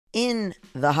in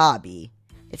the hobby,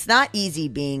 it's not easy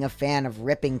being a fan of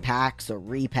ripping packs or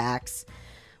repacks.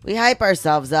 We hype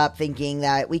ourselves up thinking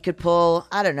that we could pull,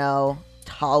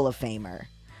 Hall of Famer.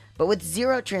 But with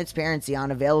zero transparency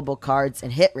on available cards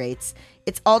and hit rates,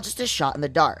 it's all just a shot in the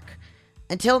dark.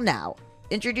 Until now,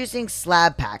 introducing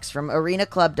slab packs from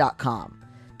arenaclub.com.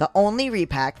 The only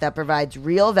repack that provides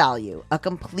real value, a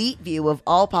complete view of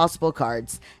all possible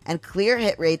cards, and clear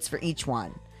hit rates for each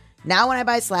one. Now when I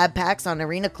buy slab packs on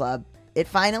Arena Club, it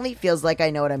finally feels like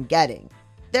I know what I'm getting.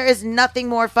 There is nothing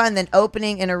more fun than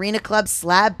opening an Arena Club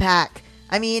slab pack.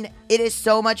 I mean, it is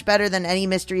so much better than any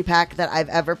mystery pack that I've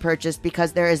ever purchased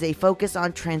because there is a focus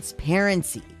on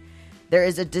transparency. There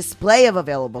is a display of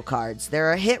available cards.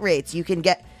 There are hit rates you can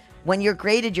get. When you're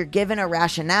graded, you're given a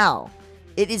rationale.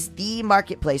 It is the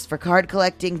marketplace for card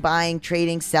collecting, buying,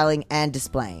 trading, selling, and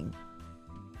displaying.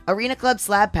 Arena Club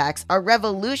slab packs are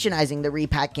revolutionizing the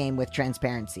repack game with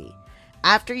transparency.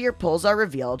 After your pulls are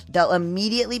revealed, they'll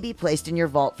immediately be placed in your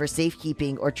vault for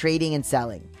safekeeping or trading and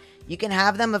selling. You can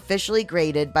have them officially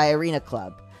graded by Arena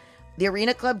Club. The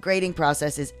Arena Club grading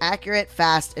process is accurate,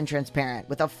 fast, and transparent,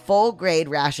 with a full grade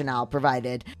rationale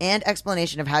provided and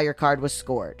explanation of how your card was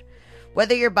scored.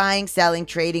 Whether you're buying, selling,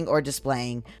 trading, or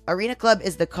displaying, Arena Club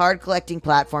is the card collecting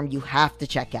platform you have to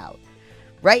check out.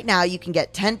 Right now, you can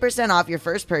get 10% off your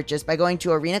first purchase by going to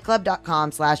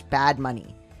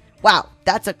arenaclub.com/badmoney. Wow,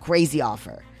 that's a crazy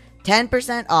offer.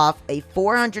 10% off a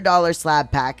 $400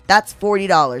 slab pack, that's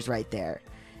 $40 right there.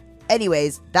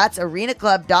 Anyways, that's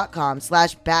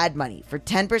arenaclub.com/badmoney for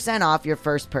 10% off your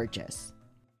first purchase.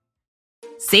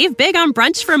 Save big on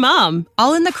brunch for mom,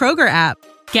 all in the Kroger app.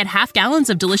 Get half gallons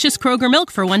of delicious Kroger milk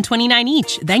for $1.29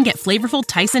 each. Then get flavorful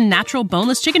Tyson natural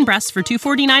boneless chicken breasts for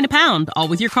 $2.49 a pound, all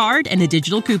with your card and a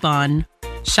digital coupon.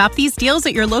 Shop these deals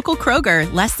at your local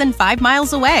Kroger, less than 5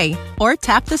 miles away. Or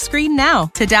tap the screen now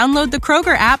to download the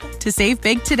Kroger app to save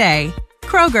big today.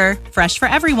 Kroger, fresh for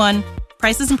everyone.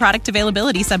 Prices and product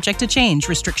availability subject to change.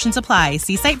 Restrictions apply.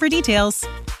 See site for details.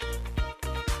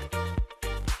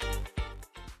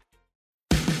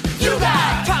 You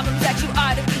got problems that you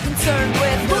ought to be concerned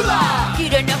with. Moolah! You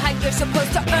don't know how you're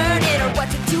supposed to earn it, or what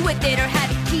to do with it, or how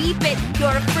to keep it.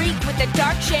 You're a freak with a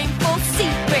dark, shameful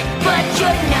secret. But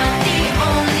you're not the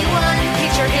only one.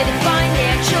 Get your hidden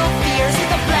financial fears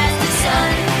with a blast of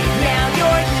sun. Now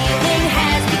your healing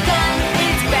has begun.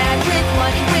 It's Bad with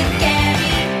Money with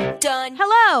Gabby Dunn.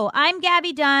 Hello, I'm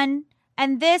Gabby Dunn,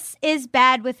 and this is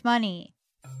Bad with Money.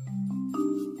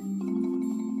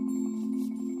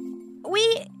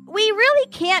 We really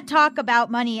can't talk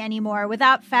about money anymore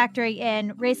without factoring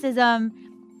in racism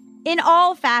in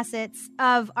all facets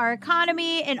of our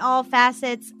economy, in all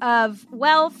facets of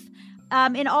wealth,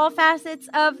 in all facets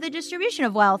of the distribution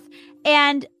of wealth.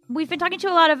 And we've been talking to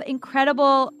a lot of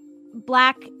incredible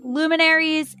Black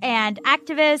luminaries and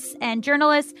activists and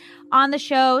journalists on the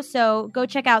show, so go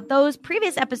check out those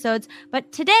previous episodes.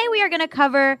 But today we are going to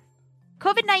cover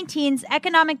COVID-19's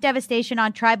economic devastation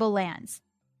on tribal lands.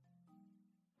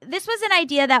 This was an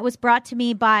idea that was brought to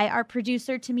me by our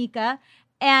producer, Tamika.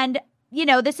 And, you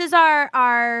know, this is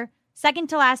our second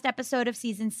to last episode of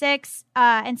season 6.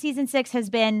 And season 6 has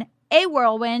been a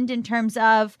whirlwind in terms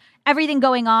of everything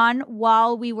going on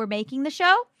while we were making the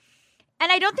show.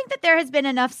 And I don't think that there has been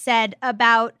enough said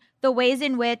about the ways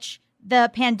in which the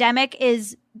pandemic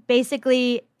is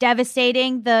basically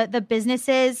devastating the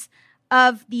businesses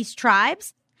of these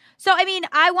tribes. So, I mean,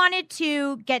 I wanted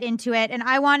to get into it, and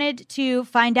I wanted to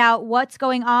find out what's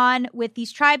going on with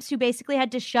these tribes who basically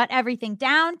had to shut everything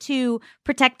down to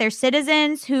protect their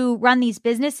citizens who run these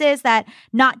businesses that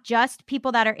not just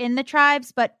people that are in the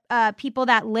tribes, but people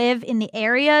that live in the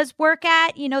areas work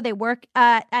at. You know, they work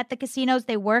at the casinos,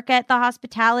 they work at the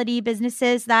hospitality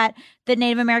businesses that the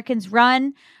Native Americans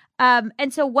run.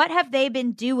 And so what have they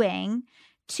been doing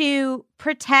to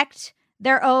protect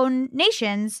their own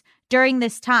nations during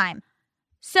this time?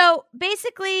 So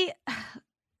basically,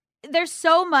 there's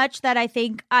so much that I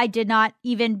think I did not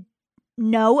even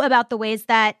know about the ways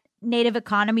that Native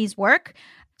economies work.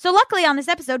 So luckily on this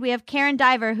episode, we have Karen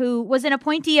Diver, who was an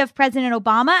appointee of President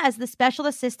Obama as the special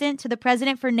assistant to the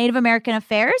president for Native American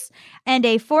Affairs and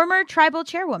a former tribal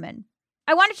chairwoman.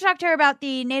 I wanted to talk to her about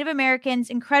the Native Americans'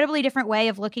 incredibly different way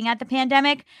of looking at the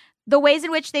pandemic, the ways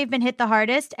in which they've been hit the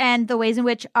hardest, and the ways in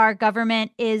which our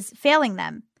government is failing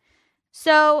them.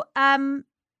 So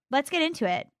let's get into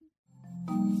it.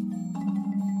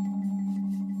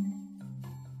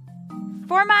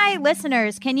 For my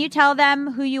listeners, can you tell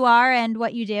them who you are and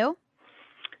what you do?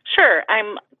 Sure.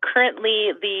 I'm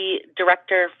currently the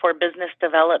Director for Business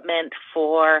Development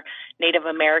for Native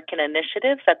American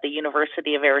Initiatives at the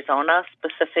University of Arizona,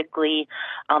 specifically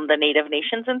the Native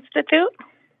Nations Institute.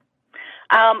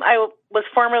 I was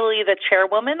formerly the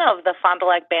chairwoman of the Fond du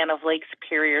Lac Band of Lake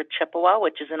Superior, Chippewa,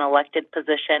 which is an elected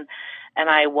position, and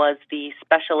I was the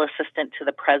special assistant to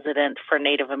the president for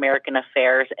Native American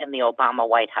Affairs in the Obama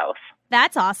White House.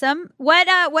 That's awesome. What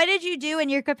did you do in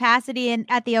your capacity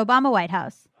at the Obama White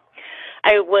House?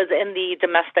 I was in the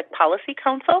Domestic Policy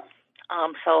Council.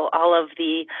 So all of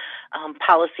the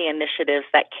policy initiatives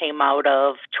that came out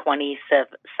of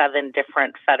 27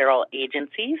 different federal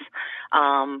agencies.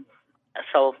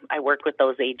 So I worked with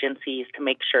those agencies to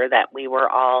make sure that we were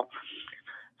all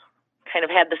kind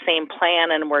of had the same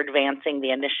plan and were advancing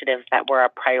the initiatives that were a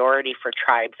priority for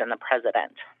tribes and the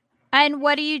president. And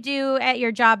what do you do at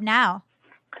your job now?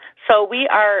 So we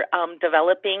are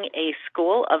developing a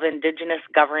School of Indigenous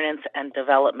Governance and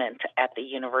Development at the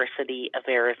University of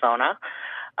Arizona.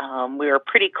 We were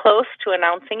pretty close to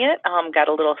announcing it, got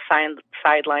a little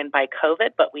sidelined by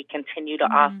COVID, but we continue to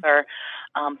offer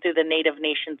through the Native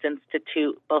Nations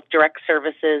Institute both direct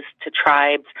services to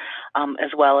tribes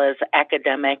as well as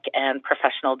academic and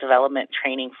professional development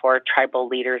training for tribal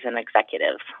leaders and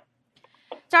executives.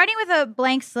 Starting with a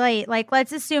blank slate,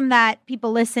 let's assume that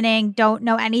people listening don't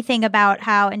know anything about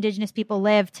how Indigenous people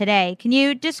live today. Can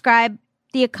you describe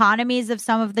the economies of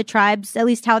some of the tribes, at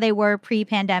least how they were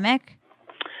pre-pandemic?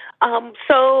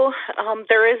 So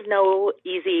there is no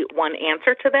easy one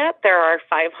answer to that. There are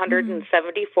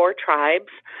 574 tribes.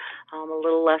 A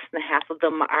little less than half of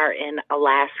them are in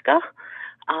Alaska.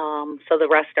 So the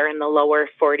rest are in the lower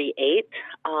 48.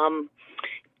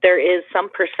 There is some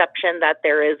perception that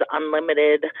there is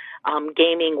unlimited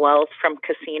gaming wealth from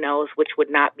casinos, which would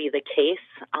not be the case.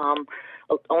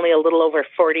 Only a little over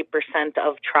 40%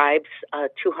 of tribes,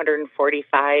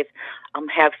 245,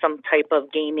 have some type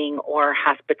of gaming or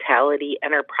hospitality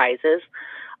enterprises.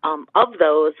 Of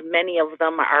those, many of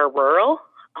them are rural,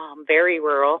 very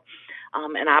rural,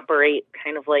 and operate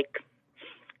kind of like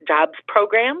jobs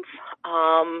programs.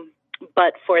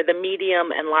 But for the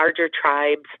medium and larger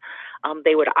tribes,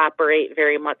 they would operate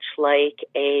very much like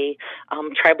a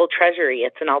tribal treasury.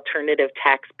 It's an alternative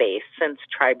tax base since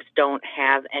tribes don't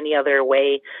have any other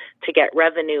way to get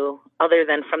revenue other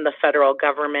than from the federal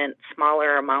government,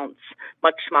 smaller amounts,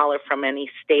 much smaller from any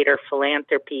state or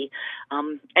philanthropy.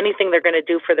 Anything they're going to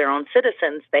do for their own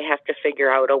citizens, they have to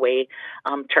figure out a way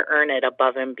to earn it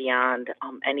above and beyond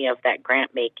any of that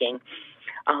grant making.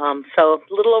 So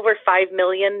a little over 5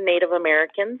 million Native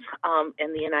Americans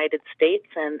in the United States,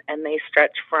 and they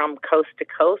stretch from coast to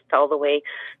coast all the way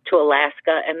to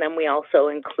Alaska. And then we also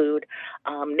include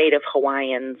Native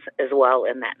Hawaiians as well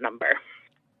in that number.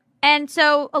 And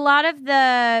so a lot of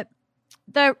the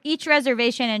each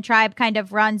reservation and tribe kind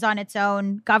of runs on its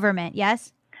own government,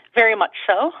 yes? Very much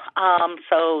so.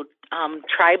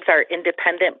 Tribes are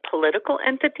independent political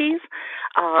entities.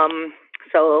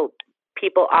 So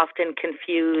people often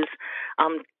confuse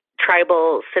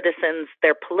tribal citizens,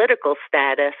 their political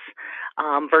status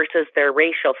versus their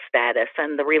racial status.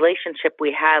 And the relationship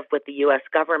we have with the U.S.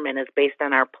 government is based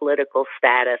on our political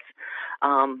status.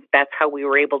 That's how we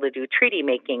were able to do treaty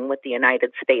making with the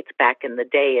United States back in the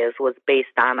day, was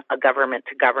based on a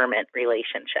government-to-government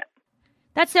relationship.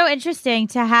 That's so interesting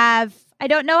to have. I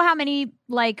don't know how many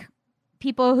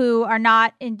people who are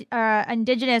not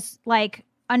indigenous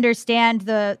understand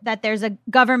that there's a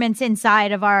governments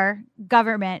inside of our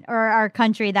government or our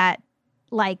country that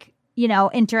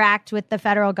interact with the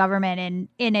federal government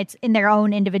in their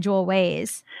own individual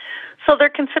ways. So they're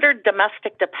considered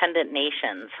domestic dependent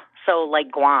nations. So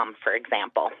like Guam, for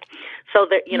example. So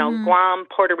that Guam,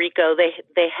 Puerto Rico,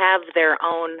 they have their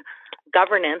own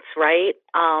governance, right?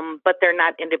 But they're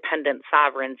not independent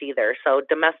sovereigns either. So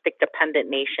domestic dependent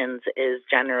nations is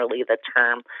generally the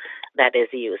term that is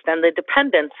used. And the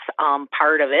dependence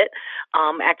part of it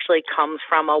actually comes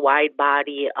from a wide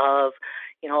body of,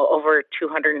 over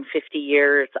 250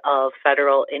 years of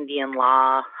federal Indian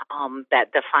law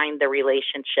that defined the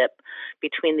relationship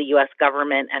between the U.S.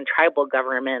 government and tribal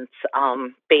governments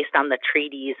based on the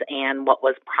treaties and what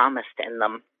was promised in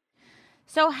them.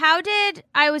 So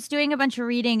I was doing a bunch of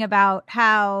reading about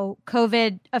how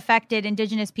COVID affected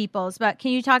Indigenous peoples, but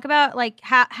can you talk about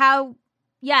how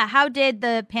did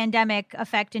the pandemic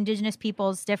affect Indigenous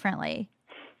peoples differently?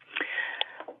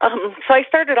 So I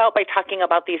started out by talking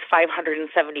about these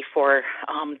 574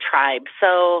 tribes.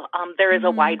 So there is a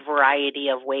wide variety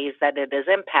of ways that it is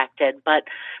impacted, but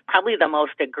probably the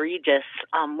most egregious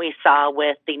we saw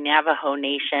with the Navajo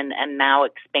Nation and now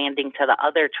expanding to the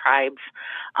other tribes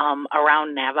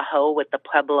around Navajo with the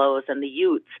Pueblos and the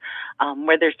Utes,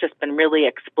 where there's just been really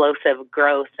explosive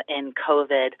growth in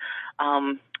COVID.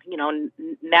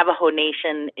 Navajo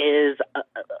Nation is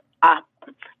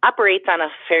operates on a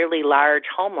fairly large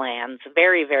homeland,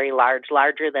 very, very large,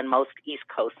 larger than most East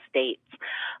Coast states.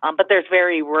 But there's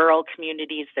very rural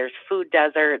communities. There's food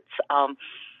deserts.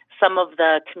 Some of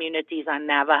the communities on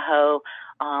Navajo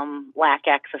lack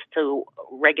access to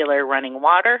regular running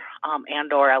water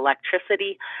and or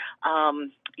electricity,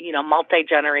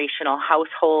 multi-generational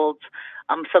households.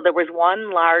 So there was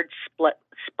one large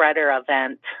spreader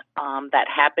event that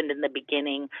happened in the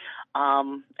beginning,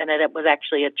 and it was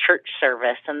actually a church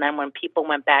service. And then when people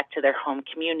went back to their home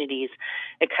communities,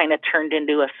 it kind of turned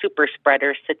into a super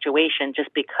spreader situation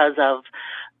just because of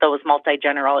those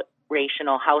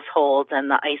multi-generational households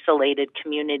and the isolated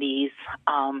communities,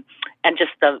 and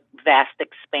just the vast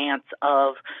expanse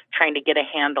of trying to get a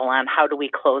handle on how do we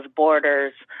close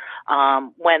borders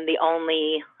when the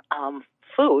only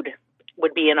food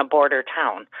would be in a border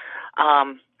town.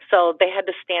 So they had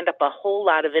to stand up a whole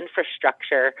lot of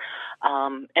infrastructure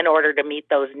in order to meet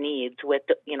those needs with,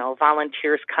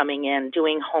 volunteers coming in,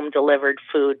 doing home delivered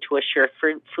food to assure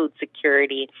food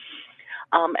security.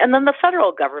 And then the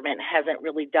federal government hasn't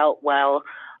really dealt well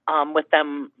with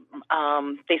them.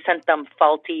 They sent them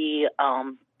faulty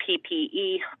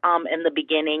PPE in the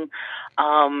beginning.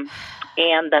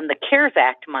 And then the CARES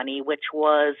Act money, which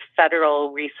was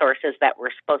federal resources that were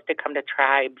supposed to come to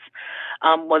tribes,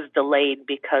 was delayed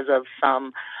because of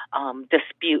some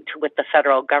dispute with the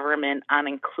federal government on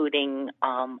including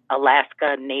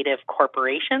Alaska Native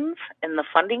corporations in the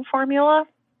funding formula.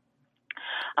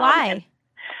 Why?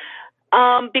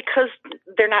 Because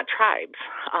they're not tribes.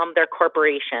 They're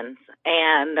corporations.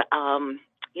 And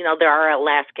there are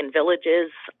Alaskan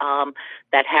villages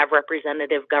that have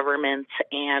representative governments,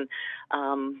 and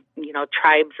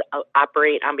tribes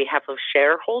operate on behalf of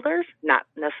shareholders, not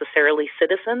necessarily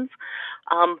citizens.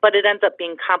 But it ends up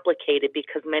being complicated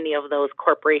because many of those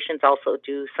corporations also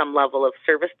do some level of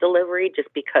service delivery just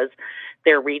because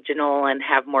they're regional and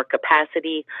have more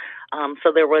capacity.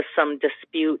 So there was some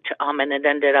dispute, and it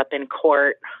ended up in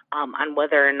court on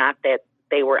whether or not that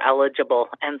they were eligible.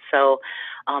 And so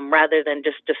rather than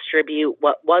just distribute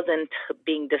what wasn't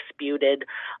being disputed,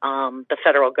 the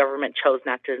federal government chose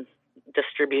not to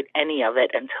distribute any of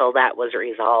it until that was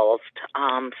resolved.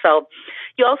 So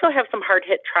you also have some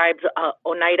hard-hit tribes,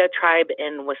 Oneida tribe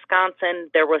in Wisconsin.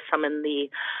 There was some in the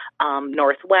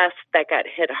Northwest that got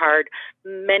hit hard.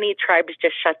 Many tribes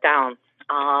just shut down.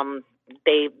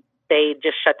 They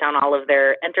just shut down all of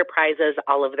their enterprises,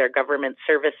 all of their government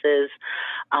services.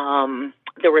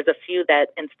 There was a few that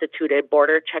instituted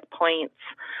border checkpoints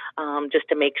just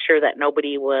to make sure that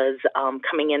nobody was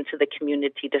coming into the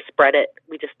community to spread it.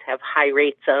 We just have high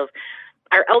rates of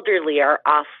our elderly are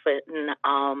often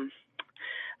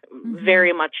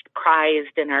very much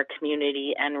prized in our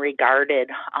community and regarded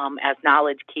as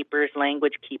knowledge keepers,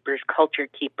 language keepers, culture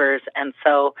keepers. And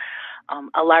so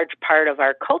a large part of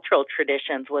our cultural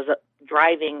traditions was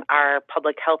driving our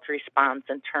public health response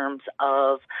in terms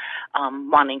of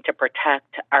wanting to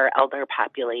protect our elder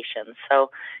population. So,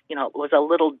 it was a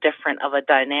little different of a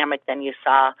dynamic than you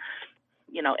saw,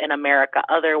 in America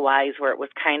otherwise, where it was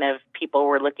kind of people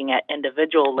were looking at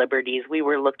individual liberties. We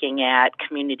were looking at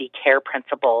community care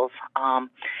principles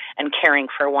and caring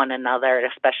for one another,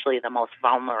 especially the most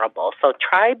vulnerable. So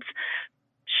tribes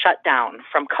shut down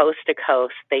from coast to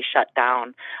coast. They shut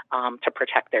down to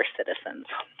protect their citizens.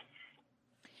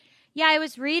 Yeah, I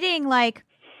was reading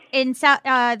in South.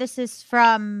 This is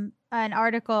from an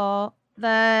article.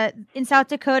 In South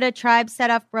Dakota, tribes set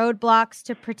up roadblocks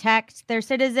to protect their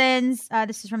citizens.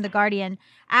 This is from The Guardian.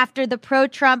 After the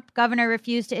pro-Trump governor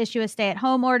refused to issue a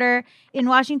stay-at-home order. In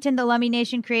Washington, the Lummi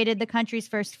Nation created the country's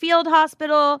first field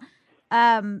hospital.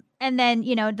 And then,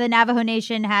 the Navajo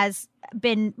Nation has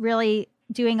been really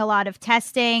doing a lot of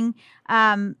testing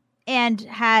and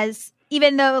has,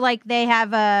 even though they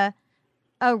have a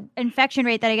infection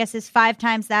rate that I guess is 5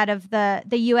 times that of the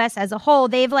U.S. as a whole,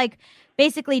 they've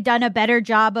basically done a better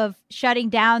job of shutting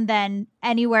down than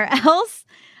anywhere else.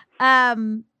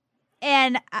 And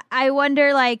I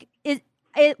wonder,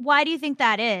 why do you think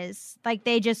that is?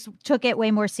 They just took it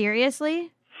way more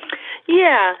seriously?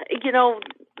 Yeah.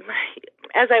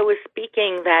 As I was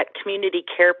speaking, that community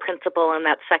care principle and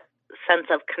that sense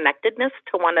of connectedness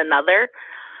to one another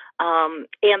and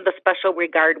the special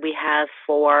regard we have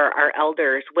for our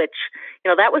elders, which,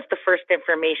 that was the first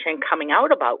information coming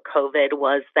out about COVID,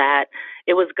 was that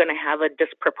it was going to have a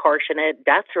disproportionate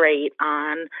death rate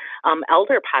on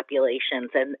elder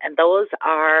populations. And those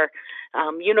are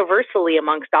universally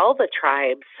amongst all the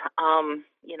tribes.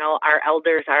 Our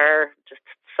elders are just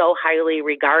so highly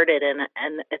regarded, and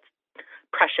it's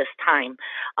precious time.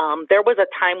 There was a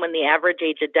time when the average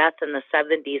age of death in the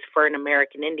 70s for an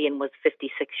American Indian was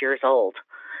 56 years old.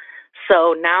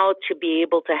 So now to be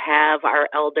able to have our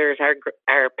elders,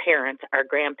 our parents, our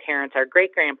grandparents, our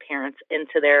great-grandparents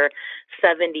into their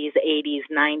 70s, 80s,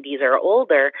 90s, or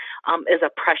older is a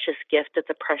precious gift. It's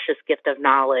a precious gift of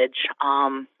knowledge,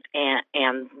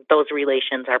 and those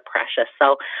relations are precious.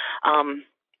 So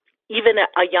even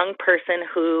a young person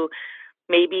who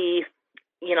maybe,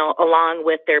 along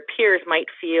with their peers might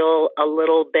feel a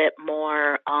little bit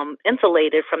more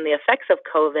insulated from the effects of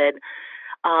COVID,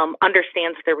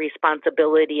 understands the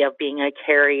responsibility of being a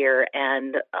carrier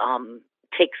and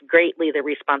takes greatly the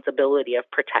responsibility of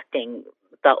protecting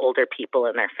the older people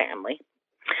in their family.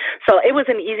 So it was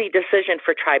an easy decision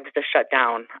for tribes to shut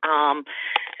down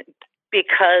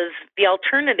because the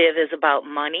alternative is about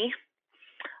money.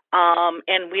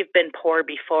 And we've been poor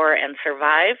before and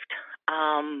survived.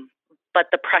 But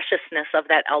the preciousness of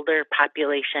that elder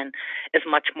population is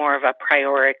much more of a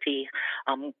priority.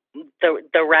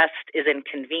 The rest is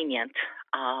inconvenient,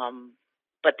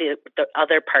 but the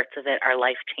other parts of it are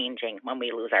life-changing when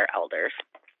we lose our elders.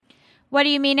 What do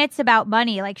you mean it's about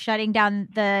money, like shutting down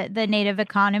the native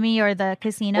economy or the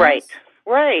casinos? Right.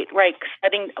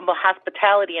 Setting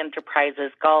hospitality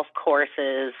enterprises, golf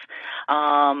courses,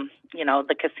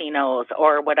 the casinos,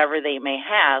 or whatever they may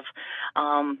have.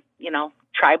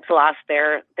 Tribes lost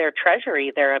their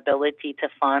treasury, their ability to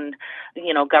fund,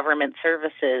 government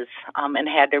services, and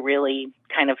had to really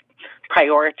kind of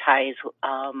prioritize,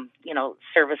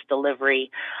 service delivery,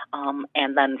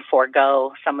 and then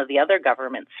forego some of the other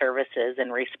government services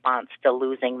in response to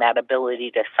losing that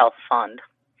ability to self-fund.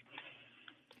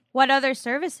 What other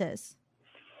services?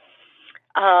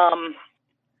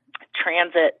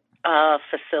 Transit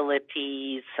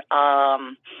facilities,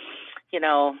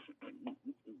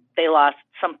 they lost,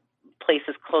 some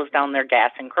places closed down their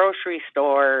gas and grocery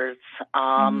stores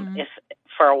if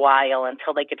for a while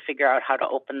until they could figure out how to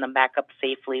open them back up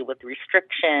safely with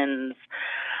restrictions.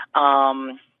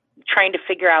 Trying to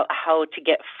figure out how to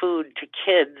get food to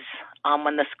kids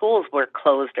when the schools were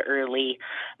closed early,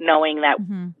 knowing that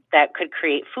that could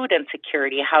create food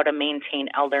insecurity, how to maintain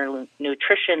elder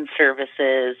nutrition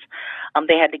services.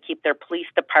 They had to keep their police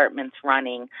departments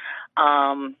running,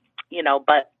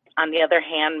 but on the other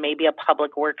hand, maybe a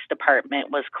public works department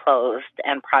was closed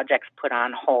and projects put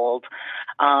on hold.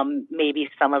 Maybe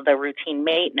some of the routine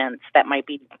maintenance that might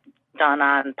be done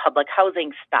on public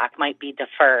housing stock might be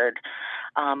deferred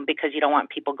because you don't want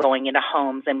people going into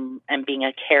homes and being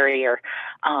a carrier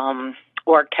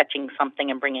or catching something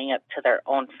and bringing it to their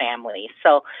own family.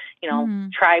 So,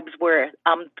 tribes were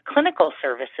clinical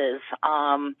services,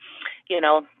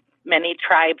 many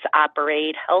tribes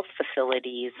operate health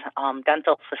facilities,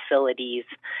 dental facilities.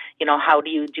 How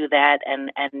do you do that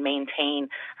and maintain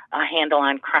a handle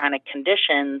on chronic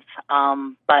conditions,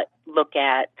 but look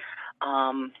at,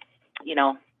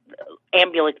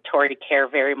 ambulatory care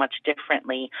very much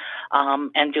differently,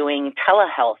 and doing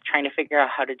telehealth, trying to figure out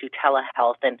how to do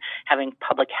telehealth and having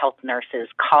public health nurses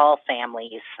call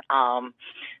families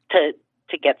to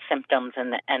get symptoms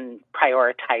and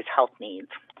prioritize health needs.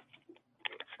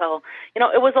 So,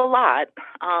 it was a lot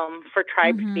for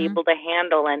tribes to be able to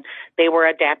handle, and they were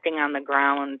adapting on the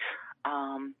ground.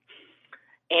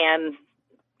 And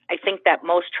I think that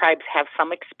most tribes have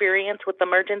some experience with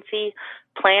emergency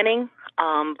planning,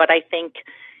 but I think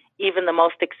even the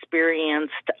most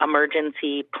experienced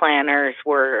emergency planners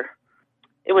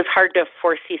it was hard to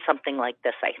foresee something like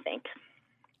this, I think.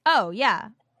 Oh, yeah,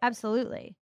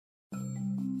 absolutely.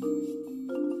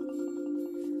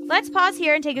 Let's pause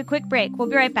here and take a quick break. We'll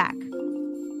be right back.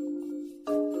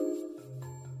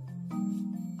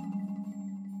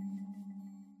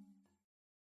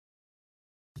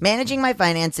 Managing my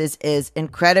finances is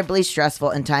incredibly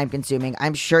stressful and time-consuming.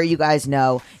 I'm sure you guys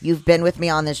know. You've been with me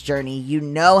on this journey. You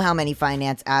know how many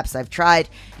finance apps I've tried.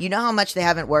 You know how much they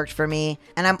haven't worked for me.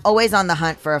 And I'm always on the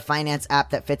hunt for a finance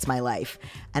app that fits my life.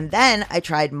 And then I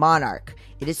tried Monarch.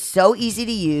 It is so easy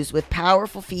to use with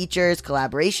powerful features,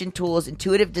 collaboration tools,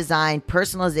 intuitive design,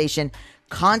 personalization,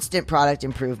 constant product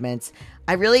improvements.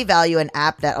 I really value an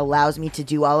app that allows me to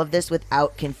do all of this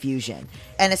without confusion.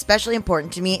 And especially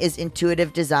important to me is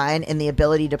intuitive design and the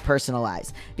ability to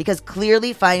personalize, because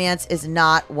clearly finance is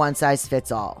not one size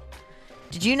fits all.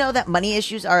 Did you know that money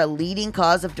issues are a leading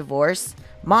cause of divorce?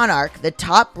 Monarch, the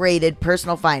top-rated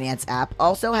personal finance app,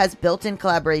 also has built-in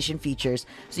collaboration features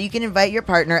so you can invite your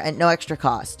partner at no extra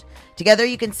cost. Together,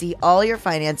 you can see all your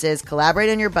finances, collaborate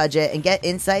on your budget, and get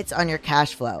insights on your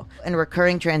cash flow and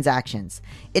recurring transactions.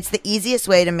 It's the easiest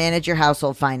way to manage your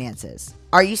household finances.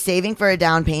 Are you saving for a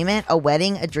down payment, a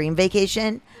wedding, a dream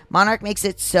vacation? Monarch makes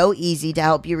it so easy to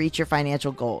help you reach your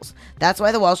financial goals. That's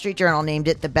why the Wall Street Journal named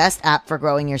it the best app for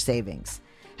growing your savings.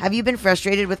 Have you been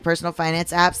frustrated with personal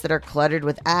finance apps that are cluttered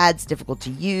with ads, difficult to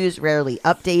use, rarely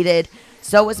updated?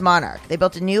 So was Monarch. They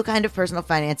built a new kind of personal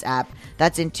finance app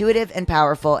that's intuitive and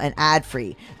powerful and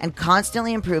ad-free and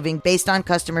constantly improving based on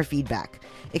customer feedback.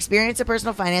 Experience a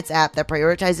personal finance app that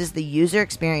prioritizes the user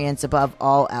experience above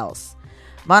all else.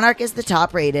 Monarch is the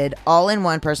top-rated,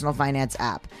 all-in-one personal finance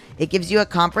app. It gives you a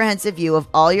comprehensive view of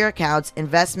all your accounts,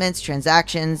 investments,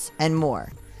 transactions, and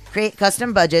more. Create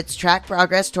custom budgets, track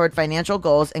progress toward financial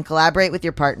goals, and collaborate with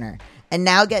your partner. And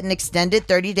now get an extended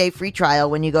 30-day free trial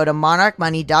when you go to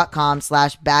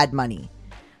monarchmoney.com/badmoney.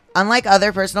 Unlike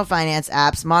other personal finance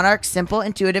apps, Monarch's simple,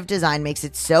 intuitive design makes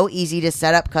it so easy to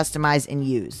set up, customize, and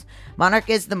use. Monarch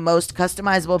is the most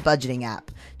customizable budgeting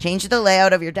app. Change the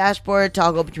layout of your dashboard,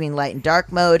 toggle between light and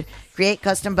dark mode, create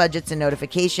custom budgets and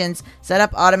notifications, set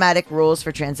up automatic rules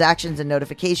for transactions and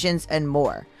notifications, and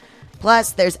more.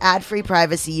 Plus, there's ad-free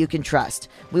privacy you can trust.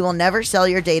 We will never sell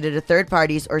your data to third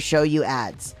parties or show you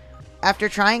ads. After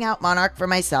trying out Monarch for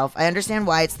myself, I understand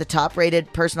why it's the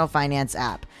top-rated personal finance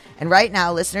app. And right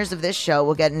now, listeners of this show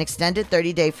will get an extended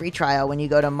 30-day free trial when you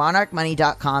go to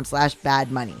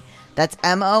monarchmoney.com/badmoney. That's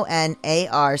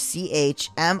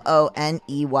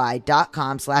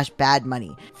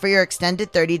monarchmoney.com/badmoney for your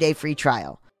extended 30-day free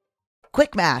trial.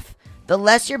 Quick math. The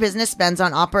less your business spends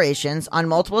on operations, on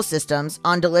multiple systems,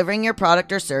 on delivering your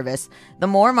product or service, the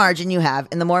more margin you have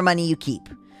and the more money you keep.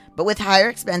 But with higher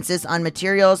expenses on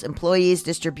materials, employees,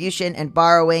 distribution, and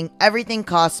borrowing, everything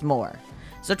costs more.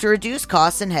 So to reduce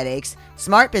costs and headaches,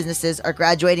 smart businesses are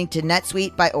graduating to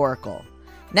NetSuite by Oracle.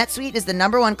 NetSuite is the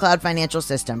 #1 cloud financial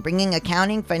system, bringing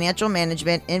accounting, financial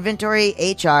management, inventory,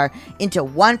 HR into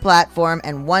one platform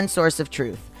and one source of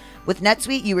truth. With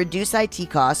NetSuite, you reduce IT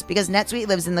costs because NetSuite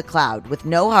lives in the cloud with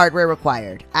no hardware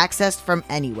required, accessed from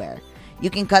anywhere. You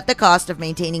can cut the cost of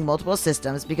maintaining multiple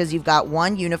systems because you've got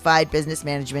one unified business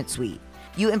management suite.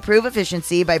 You improve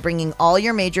efficiency by bringing all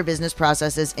your major business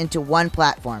processes into one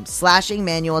platform, slashing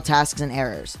manual tasks and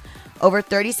errors. Over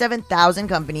 37,000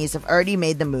 companies have already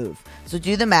made the move, so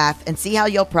do the math and see how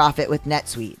you'll profit with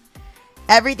NetSuite.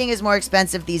 Everything is more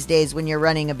expensive these days when you're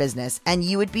running a business, and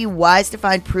you would be wise to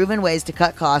find proven ways to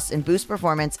cut costs and boost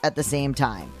performance at the same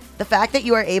time. The fact that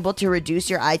you are able to reduce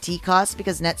your IT costs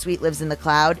because NetSuite lives in the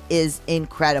cloud is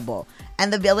incredible,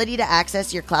 and the ability to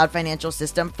access your cloud financial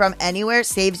system from anywhere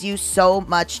saves you so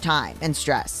much time and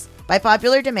stress. By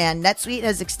popular demand, NetSuite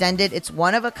has extended its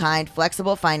one-of-a-kind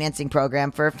flexible financing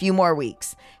program for a few more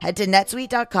weeks. Head to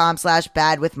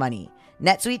netsuite.com/badwithmoney.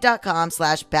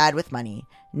 netsuite.com/badwithmoney.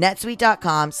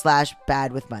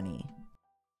 netsuite.com/badwithmoney.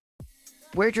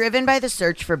 We're driven by the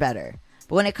search for better.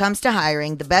 But when it comes to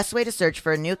hiring, the best way to search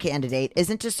for a new candidate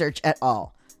isn't to search at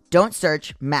all. Don't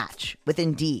search, match with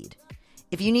Indeed.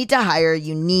 If you need to hire,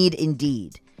 you need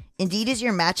Indeed. Indeed is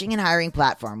your matching and hiring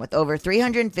platform with over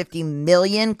 350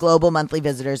 million global monthly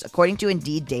visitors, according to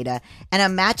Indeed data, and a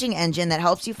matching engine that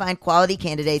helps you find quality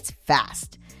candidates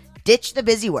fast. Ditch the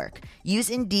busy work.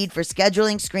 Use Indeed for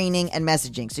scheduling, screening, and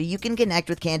messaging so you can connect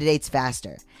with candidates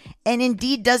faster. And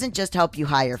Indeed doesn't just help you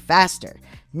hire faster.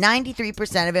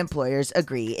 93% of employers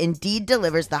agree Indeed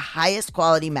delivers the highest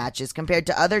quality matches compared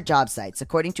to other job sites,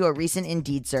 according to a recent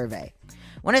Indeed survey.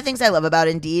 One of the things I love about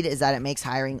Indeed is that it makes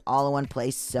hiring all in one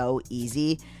place so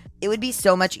easy. It would be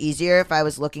so much easier if I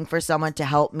was looking for someone to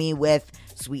help me with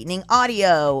sweetening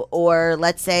audio, or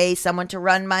let's say someone to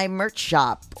run my merch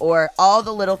shop, or all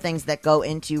the little things that go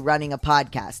into running a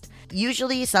podcast.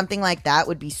 Usually something like that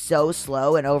would be so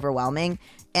slow and overwhelming,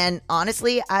 and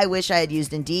honestly, I wish I had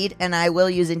used Indeed, and I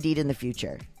will use Indeed in the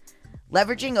future.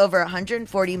 Leveraging over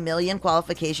 140 million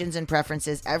qualifications and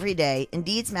preferences every day,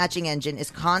 Indeed's matching engine is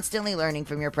constantly learning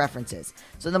from your preferences,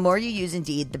 so the more you use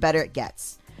Indeed, the better it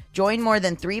gets. Join more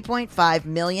than 3.5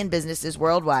 million businesses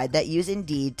worldwide that use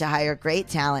Indeed to hire great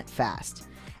talent fast.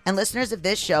 And listeners of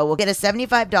this show will get a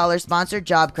 $75 sponsored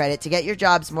job credit to get your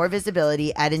jobs more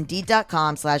visibility at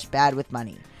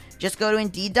Indeed.com/badwithmoney. Just go to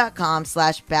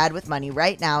Indeed.com/badwithmoney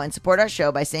right now and support our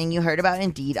show by saying you heard about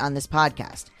Indeed on this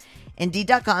podcast.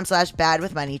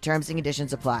 Indeed.com/badwithmoney. Terms and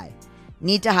conditions apply.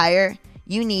 Need to hire?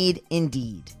 You need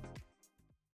Indeed.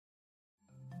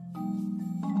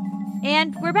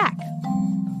 And we're back.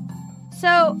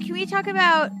 So, can we talk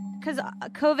about because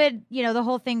COVID, the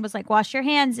whole thing was like wash your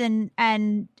hands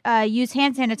and use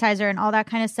hand sanitizer and all that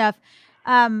kind of stuff.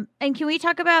 And can we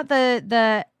talk about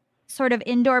the sort of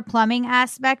indoor plumbing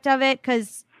aspect of it?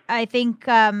 Because I think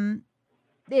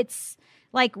it's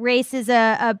like race is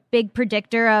a big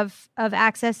predictor of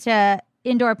access to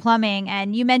indoor plumbing,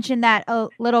 and you mentioned that a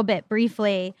little bit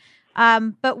briefly.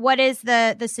 But what is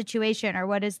the situation, or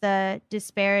what is the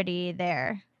disparity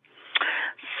there?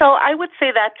 So I would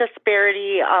say that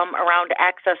disparity around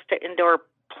access to indoor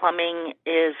plumbing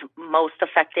is most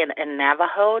affected in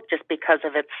Navajo just because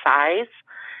of its size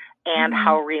and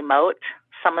how remote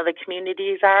some of the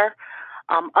communities are.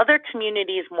 Other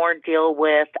communities more deal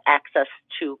with access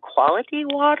to quality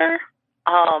water,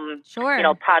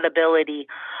 potability.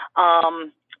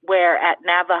 Where at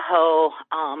Navajo,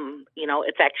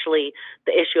 it's actually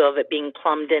the issue of it being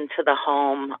plumbed into the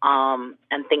home,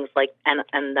 and things like,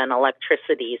 and then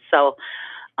electricity. So,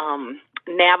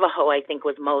 Navajo, I think,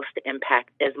 is most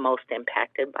impacted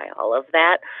by all of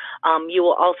that. You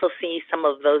will also see some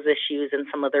of those issues in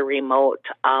some of the remote,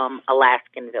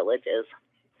 Alaskan villages.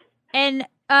 And,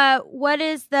 what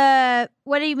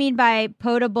do you mean by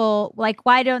potable? Like,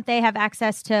 why don't they have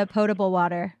access to potable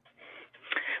water?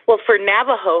 Well, for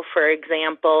Navajo, for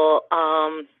example,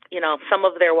 some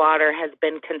of their water has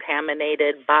been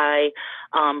contaminated by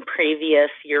previous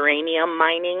uranium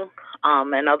mining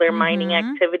and other mining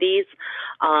activities.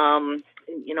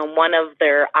 One of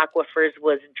their aquifers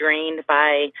was drained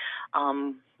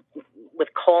with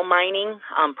coal mining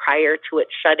prior to it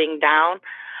shutting down.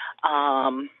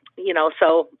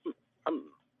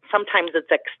 Sometimes it's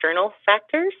external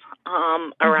factors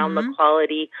around the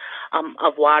quality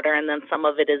of water, and then some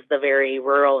of it is the very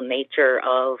rural nature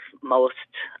of most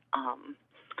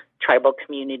tribal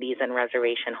communities and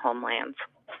reservation homelands.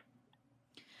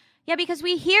 Yeah, because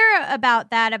we hear about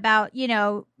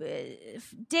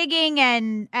digging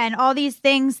and all these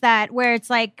things where it's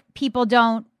like people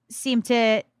don't seem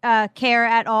to care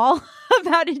at all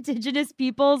about indigenous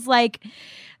peoples,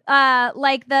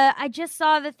 I just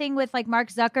saw the thing with like Mark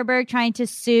Zuckerberg trying to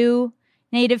sue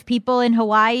Native people in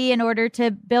Hawaii in order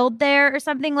to build there or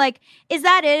something. Like, is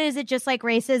that it? Is it just like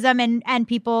racism and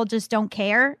people just don't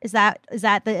care? Is that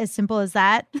as simple as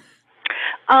that?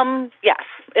 Yes,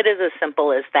 it is as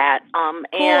simple as that. Cool.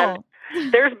 And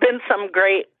there's been some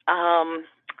great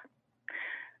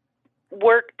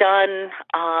work done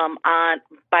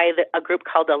by a group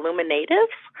called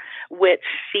Illuminatives, which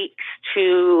seeks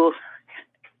to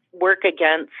work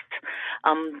against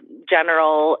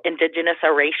general indigenous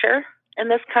erasure in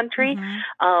this country.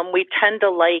 We tend to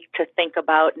like to think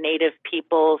about Native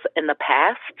peoples in the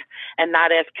past and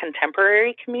not as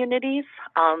contemporary communities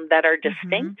that are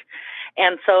distinct.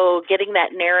 And so getting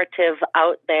that narrative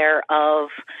out there of,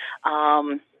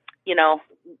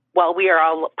 while we are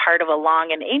all part of a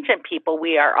long and ancient people,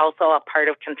 we are also a part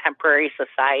of contemporary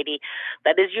society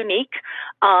that is unique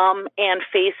and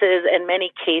faces, in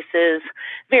many cases,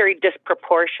 very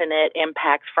disproportionate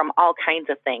impacts from all kinds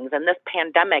of things. And this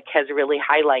pandemic has really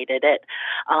highlighted it.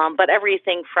 But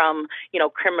everything from,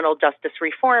 criminal justice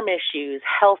reform issues,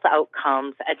 health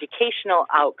outcomes, educational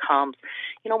outcomes,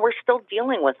 we're still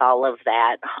dealing with all of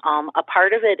that. A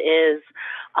part of it is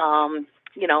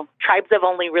tribes have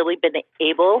only really been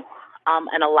able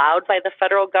and allowed by the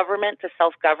federal government to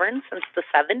self-govern since the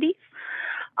 70s.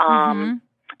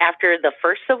 After the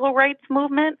first civil rights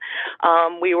movement,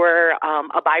 we were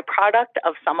a byproduct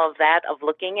of some of that, of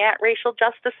looking at racial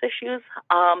justice issues.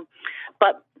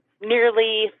 But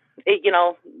nearly,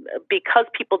 because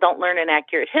people don't learn an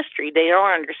accurate history, they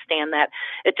don't understand that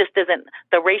it just isn't,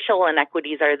 the racial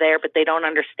inequities are there, but they don't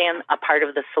understand a part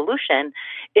of the solution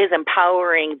is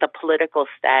empowering the political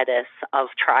status of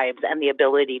tribes and the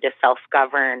ability to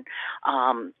self-govern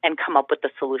and come up with the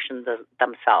solutions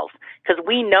themselves. Because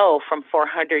we know from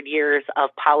 400 years of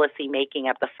policy making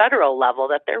at the federal level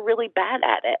that they're really bad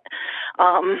at it.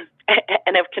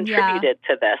 And have contributed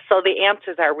to this. So the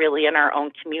answers are really in our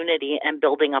own community and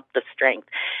building up the strength.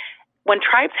 When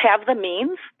tribes have the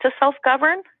means to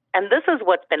self-govern, and this is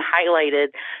what's been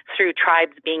highlighted through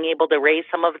tribes being able to raise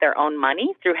some of their own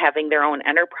money through having their own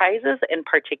enterprises, in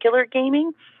particular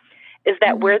gaming, is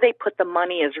that where they put the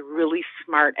money is really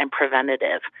smart and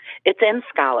preventative. It's in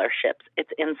scholarships. It's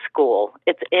in school.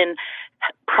 It's in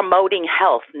promoting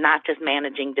health, not just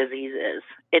managing diseases.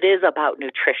 It is about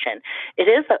nutrition. It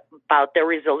is about the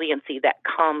resiliency that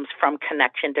comes from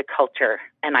connection to culture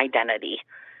and identity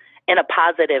in a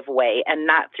positive way and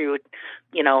not through,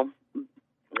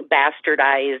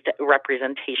 bastardized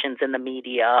representations in the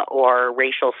media or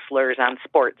racial slurs on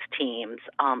sports teams,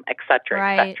 et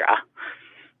cetera, et cetera.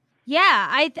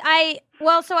 Yeah,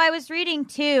 well, so I was reading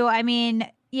too. I mean,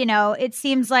 it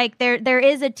seems like there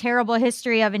is a terrible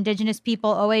history of Indigenous people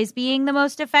always being the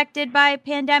most affected by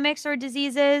pandemics or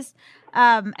diseases.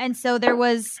 And so there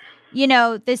was,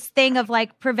 this thing of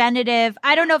like preventative.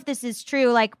 I don't know if this is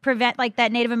true, like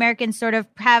that Native Americans sort of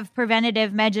have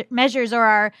preventative measures or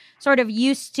are sort of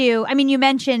used to. I mean, you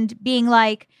mentioned being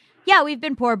like, yeah, we've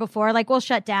been poor before, like we'll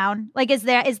shut down. Like, is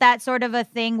that sort of a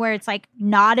thing where it's like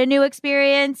not a new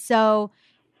experience? So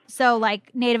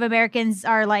like Native Americans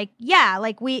are like, yeah,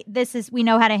 like we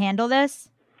know how to handle this.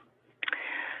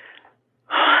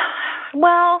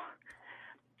 Well,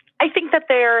 I think that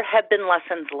there have been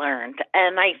lessons learned.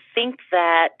 And I think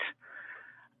that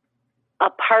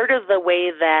a part of the way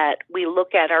that we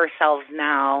look at ourselves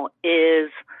now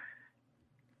is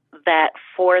that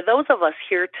for those of us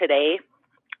here today,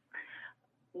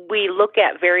 we look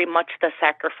at very much the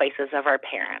sacrifices of our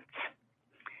parents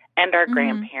and our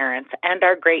grandparents and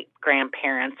our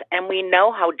great-grandparents, and we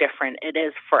know how different it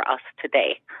is for us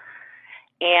today.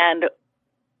 And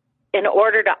in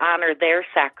order to honor their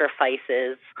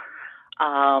sacrifices,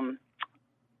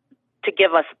 to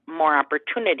give us more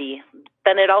opportunity,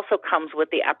 then it also comes with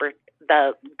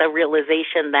the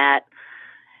realization that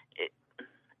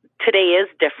today is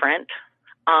different,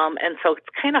 and so it's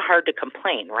kind of hard to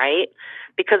complain, right?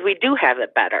 Because we do have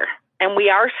it better. And we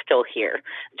are still here.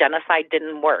 Genocide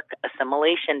didn't work.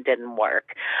 Assimilation didn't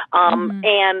work.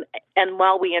 And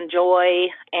while we enjoy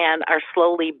and are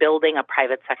slowly building a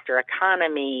private sector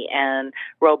economy and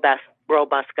robust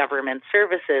government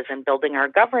services and building our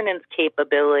governance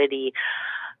capability,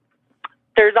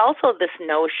 there's also this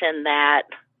notion that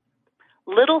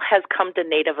little has come to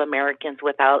Native Americans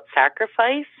without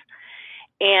sacrifice.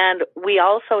 And we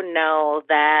also know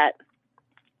that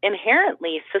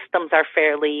inherently, systems are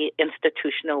fairly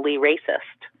institutionally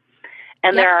racist.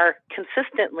 And there are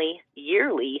consistently,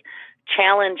 yearly,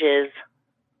 challenges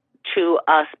to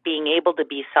us being able to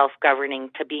be self-governing,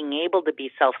 to being able to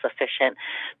be self-sufficient.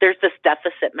 There's this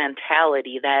deficit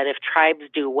mentality that if tribes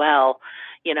do well,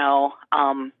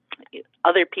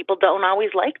 other people don't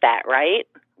always like that, right?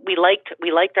 We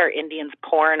liked our Indians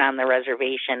porn on the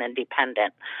reservation and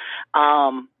dependent.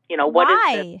 What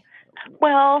Why? is it?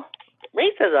 Well,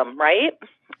 racism, right?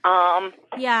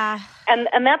 Yeah.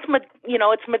 And that's,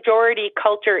 it's majority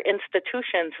culture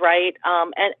institutions, right?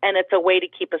 And it's a way to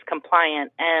keep us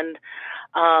compliant and,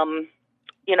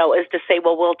 is to say,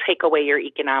 well, we'll take away your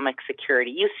economic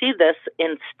security. You see this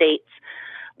in states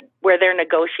where they're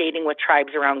negotiating with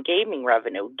tribes around gaming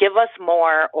revenue. Give us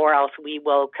more or else we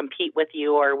will compete with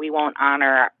you or we won't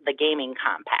honor the gaming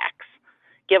compacts.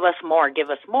 Give us more, give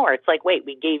us more. It's like, wait,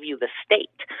 we gave you the state.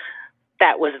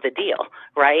 That was the deal,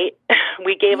 right?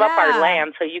 We gave up our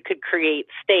land so you could create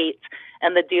states,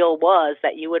 and the deal was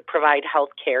that you would provide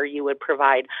health care, you would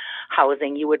provide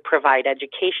housing, you would provide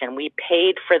education. We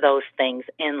paid for those things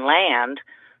in land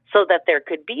so that there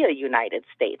could be a United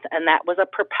States, and that was a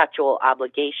perpetual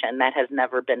obligation that has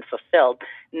never been fulfilled.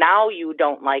 Now you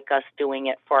don't like us doing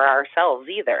it for ourselves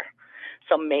either,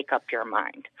 so make up your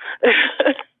mind.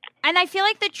 And I feel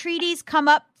like the treaties come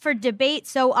up for debate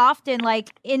so often,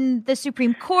 like in the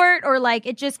Supreme Court, or like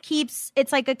it's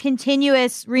like a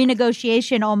continuous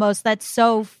renegotiation almost that's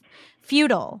so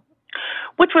futile.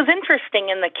 Which was interesting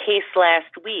in the case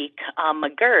last week,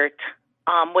 McGirt,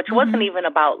 which wasn't even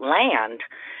about land.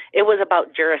 It was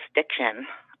about jurisdiction.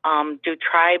 Do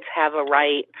tribes have a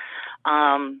right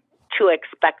to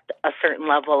expect a certain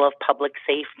level of public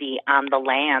safety on the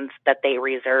lands that they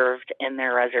reserved in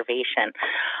their reservation?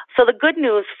 So the good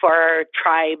news for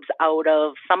tribes out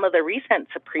of some of the recent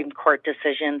Supreme Court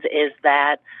decisions is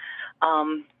that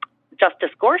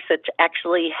Justice Gorsuch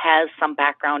actually has some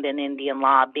background in Indian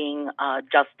law, being a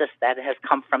justice that has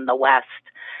come from the West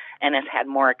and has had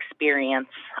more experience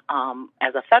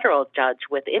as a federal judge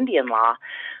with Indian law.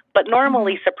 But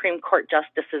normally Supreme Court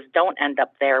justices don't end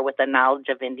up there with a knowledge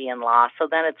of Indian law. So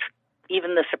then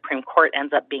even the Supreme Court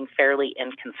ends up being fairly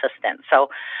inconsistent. So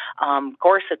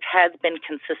Gorsuch has been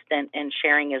consistent in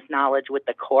sharing his knowledge with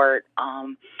the court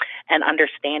and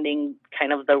understanding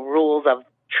kind of the rules of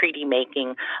treaty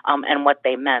making and what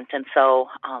they meant. And so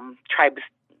tribes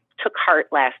took heart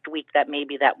last week that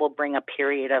maybe that will bring a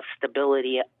period of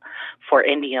stability for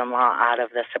Indian law out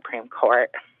of the Supreme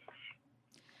Court.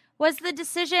 Was the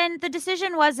decision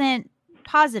wasn't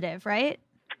positive, right?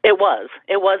 It was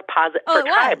positive for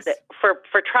tribes.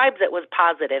 For tribes, it was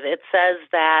positive. It says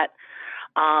that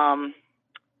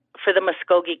for the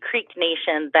Muskogee Creek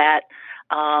Nation that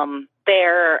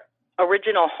their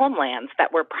original homelands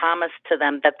that were promised to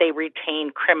them, that they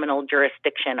retain criminal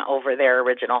jurisdiction over their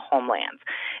original homelands.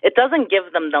 It doesn't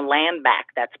give them the land back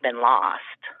that's been lost,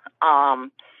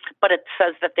 but it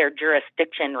says that their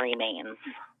jurisdiction remains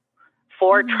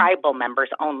for tribal members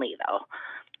only, though.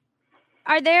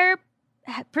 Are there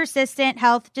persistent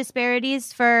health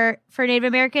disparities for Native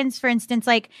Americans? For instance,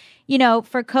 like,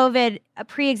 for COVID,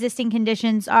 pre-existing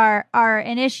conditions are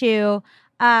an issue.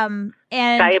 And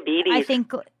diabetes. I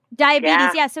think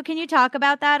diabetes. Yeah. So can you talk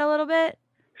about that a little bit?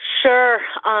 Sure.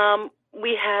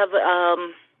 We have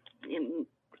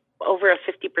over a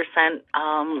 50%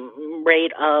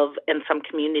 rate in some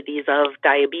communities of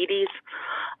diabetes.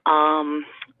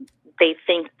 They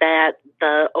think that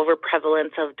the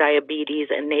overprevalence of diabetes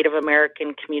in Native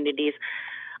American communities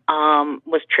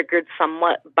was triggered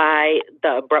somewhat by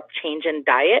the abrupt change in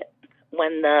diet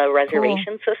when the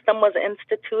reservation system was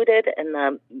instituted in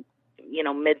the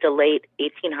mid to late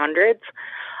 1800s.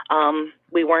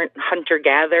 We weren't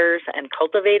hunter-gatherers and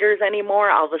cultivators anymore.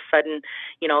 All of a sudden,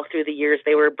 through the years,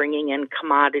 they were bringing in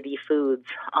commodity foods,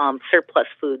 surplus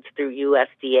foods through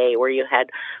USDA, where you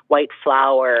had white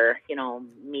flour,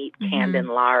 meat canned in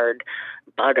lard,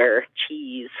 butter,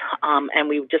 cheese, and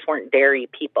we just weren't dairy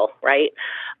people, right?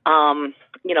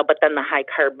 But then the high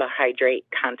carbohydrate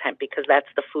content, because that's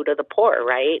the food of the poor,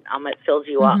 right? It fills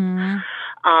you up.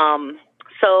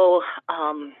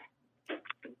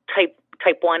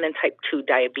 Type 1 and type 2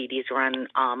 diabetes run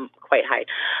quite high.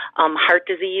 Heart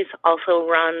disease also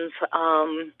runs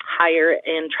higher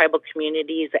in tribal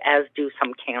communities, as do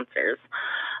some cancers.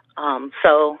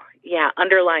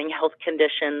 Underlying health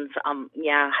conditions,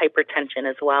 hypertension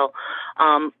as well.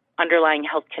 Underlying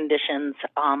health conditions,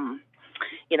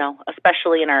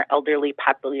 especially in our elderly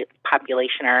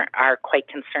population are quite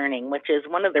concerning, which is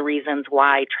one of the reasons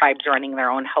why tribes running their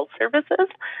own health services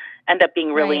end up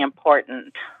being really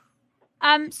important.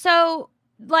 So,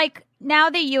 like, now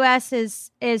the U.S.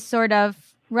 is sort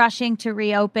of rushing to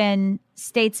reopen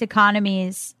states'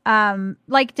 economies.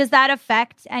 Does that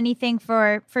affect anything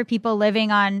for people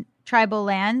living on tribal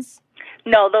lands?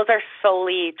 No, those are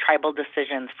solely tribal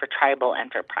decisions for tribal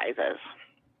enterprises.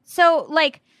 So,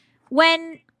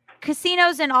 when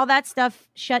casinos and all that stuff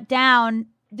shut down,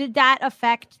 did that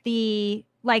affect the,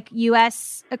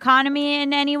 U.S. economy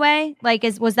in any way?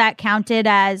 Was that counted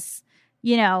as,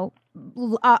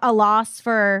 a loss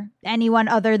for anyone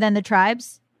other than the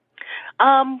tribes?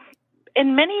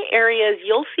 In many areas,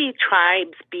 you'll see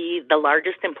tribes be the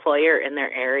largest employer in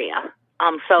their area.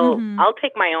 I'll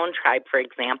take my own tribe, for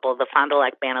example, the Fond du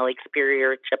Lac, Bannock,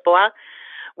 Superior, Chippewa.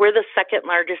 We're the second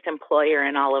largest employer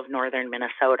in all of northern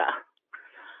Minnesota.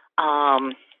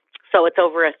 So it's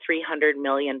over a $300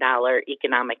 million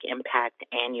economic impact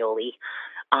annually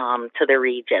to the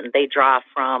region. They draw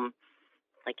from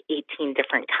 18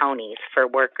 different counties for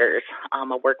workers,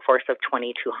 a workforce of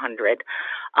 2,200.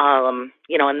 And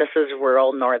this is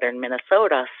rural northern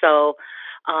Minnesota. So,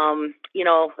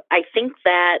 I think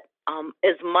that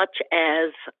as much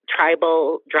as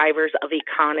tribal drivers of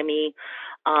economy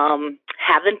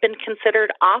haven't been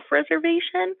considered off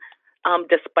reservation,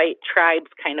 despite tribes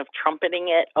kind of trumpeting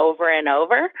it over and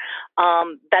over,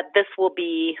 that this will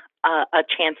be a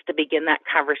chance to begin that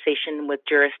conversation with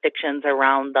jurisdictions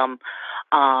around them,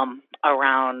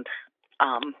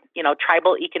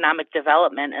 tribal economic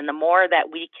development. And the more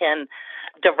that we can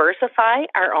diversify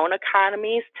our own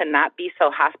economies to not be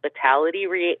so hospitality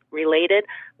related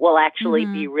will actually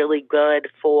be really good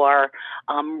for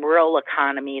rural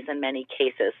economies in many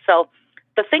cases. So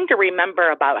the thing to remember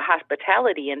about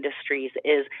hospitality industries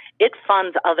is it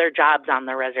funds other jobs on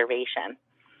the reservation.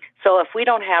 So if we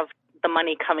don't have the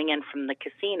money coming in from the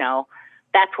casino,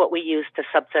 that's what we use to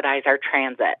subsidize our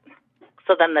transit.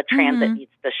 So then the transit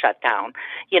needs to shut down,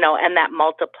 and that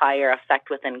multiplier effect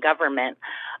within government.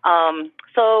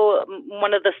 So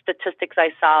one of the statistics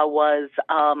I saw was,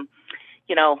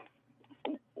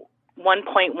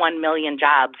 1.1 million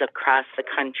jobs across the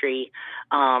country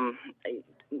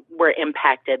were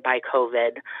impacted by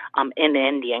COVID in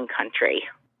Indian country.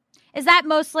 Is that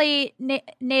mostly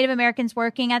Native Americans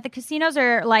working at the casinos,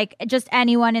 or just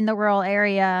anyone in the rural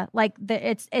area?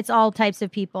 It's all types of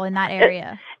people in that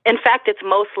area. In fact, it's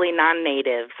mostly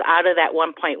non-natives. Out of that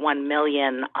 1.1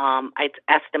 million, it's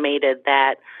estimated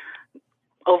that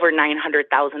over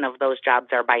 900,000 of those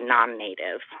jobs are by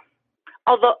non-native.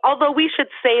 Although we should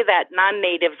say that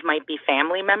non-natives might be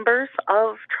family members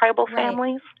of tribal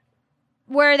families.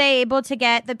 Were they able to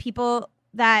get the people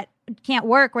that can't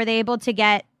work? Were they able to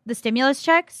get the stimulus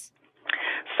checks?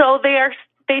 So they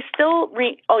still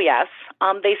remain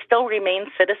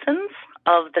citizens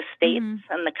of the states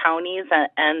and the counties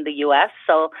and the U.S.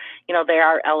 So, they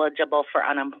are eligible for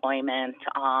unemployment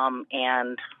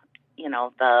and,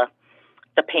 the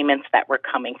payments that were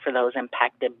coming for those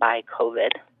impacted by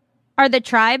COVID. Are the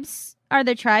tribes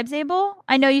able?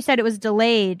 I know you said it was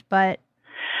delayed, but.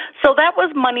 So that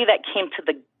was money that came to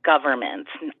the government,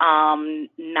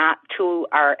 not to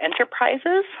our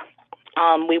enterprises.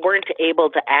 We weren't able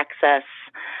to access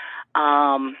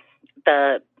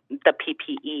the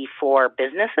PPE for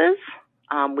businesses.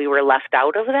 We were left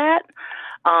out of that.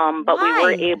 But Why? We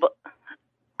were able.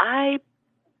 I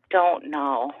don't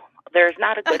know. There's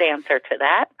not a good answer to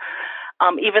that.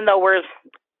 Even though we're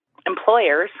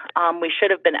employers, we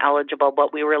should have been eligible,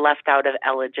 but we were left out of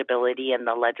eligibility in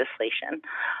the legislation.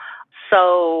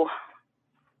 So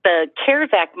the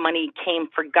CARES Act money came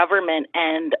for government,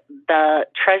 and the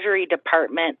Treasury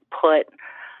Department put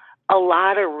a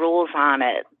lot of rules on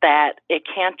it that it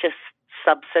can't just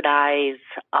subsidize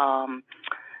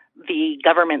the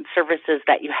government services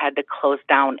that you had to close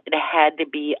down. It had to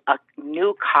be a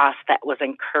new cost that was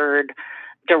incurred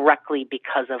directly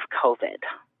because of COVID.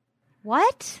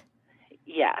 What?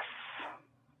 Yes.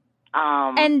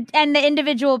 And the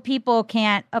individual people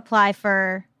can't apply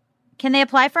for. Can they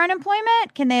apply for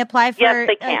unemployment? Can they apply for? Yes,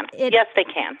 they can. Yes, they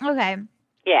can. Okay.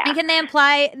 Yeah. And can they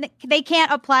apply? They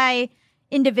can't apply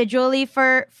individually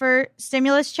for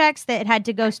stimulus checks. That it had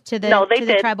to go to the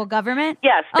the tribal government.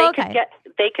 Yes,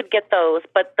 they could get those,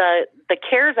 but the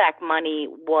CARES Act money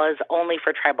was only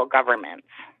for tribal governments.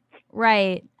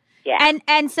 Right. Yeah.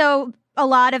 And so a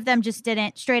lot of them just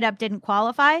didn't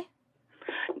qualify.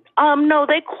 No,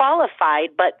 they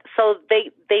qualified, but so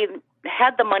they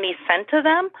had the money sent to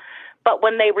them, but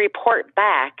when they report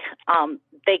back,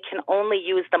 they can only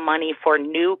use the money for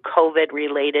new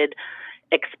COVID-related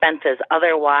expenses.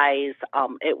 Otherwise,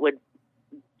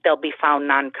 they'll be found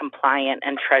non-compliant,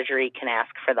 and Treasury can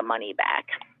ask for the money back.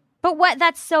 But what?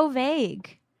 That's so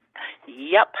vague.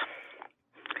 Yep.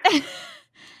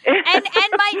 and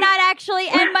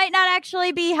might not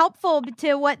actually be helpful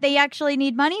to what they actually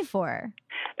need money for.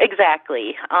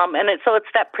 Exactly. So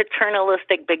it's that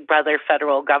paternalistic big brother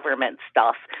federal government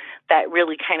stuff that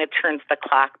really kind of turns the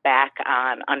clock back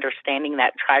on understanding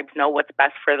that tribes know what's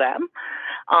best for them.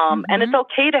 And it's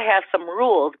okay to have some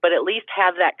rules, but at least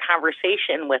have that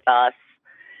conversation with us.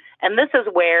 And this is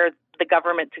where the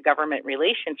government-to-government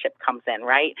relationship comes in,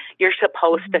 right? You're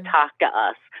supposed to talk to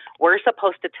us. We're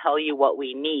supposed to tell you what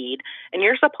we need, and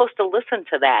you're supposed to listen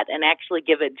to that and actually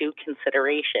give it due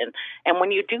consideration. And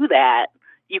when you do that,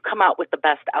 you come out with the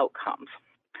best outcomes.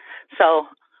 So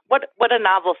what a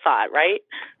novel thought, right?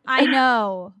 I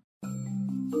know.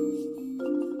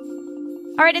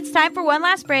 All right, it's time for one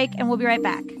last break, and we'll be right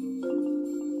back.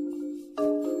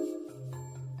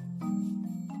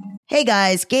 Hey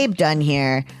guys, Gabe Dunn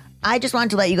here. I just wanted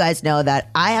to let you guys know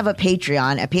that I have a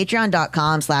Patreon at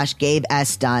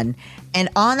patreon.com/GabeSDunn. And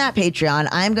on that Patreon,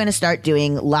 I'm going to start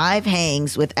doing live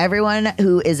hangs with everyone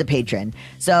who is a patron.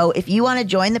 So if you want to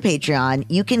join the Patreon,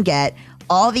 you can get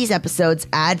all these episodes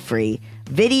ad-free,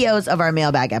 videos of our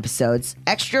mailbag episodes,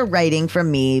 extra writing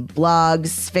from me,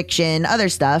 blogs, fiction, other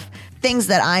stuff, things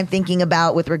that I'm thinking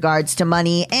about with regards to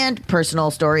money and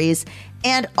personal stories.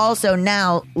 And also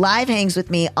now, live hangs with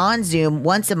me on Zoom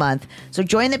once a month. So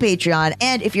join the Patreon.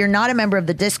 And if you're not a member of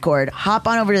the Discord, hop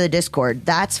on over to the Discord.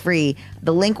 That's free.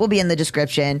 The link will be in the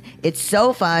description. It's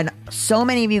so fun. So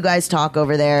many of you guys talk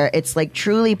over there. It's like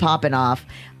truly popping off.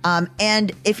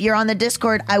 And if you're on the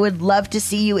Discord, I would love to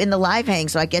see you in the live hang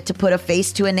so I get to put a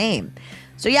face to a name.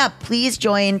 So yeah, please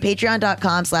join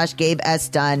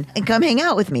patreon.com/GabeSDunn and come hang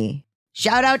out with me.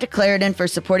 Shout out to Claritin for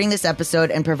supporting this episode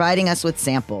and providing us with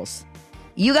samples.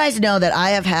 You guys know that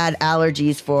I have had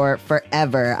allergies for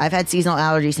forever. I've had seasonal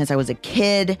allergies since I was a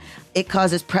kid. It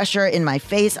causes pressure in my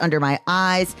face, under my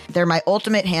eyes. They're my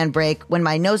ultimate handbrake. When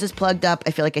my nose is plugged up,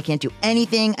 I feel like I can't do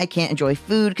anything. I can't enjoy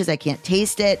food because I can't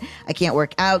taste it. I can't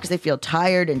work out because I feel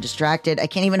tired and distracted. I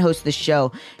can't even host this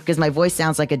show because my voice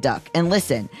sounds like a duck. And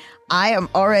listen, I am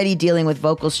already dealing with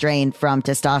vocal strain from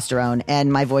testosterone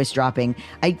and my voice dropping.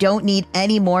 I don't need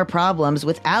any more problems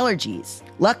with allergies.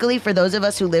 Luckily, for those of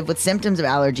us who live with symptoms of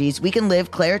allergies, we can live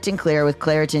Claritin Clear with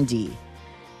Claritin D.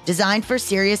 Designed for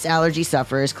serious allergy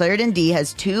sufferers, Claritin D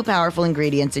has 2 powerful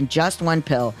ingredients in just one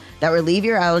pill that relieve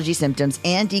your allergy symptoms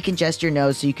and decongest your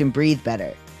nose so you can breathe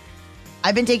better.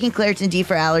 I've been taking Claritin D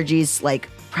for allergies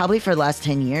probably for the last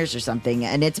 10 years or something,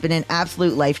 and it's been an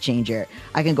absolute life changer.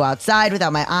 I can go outside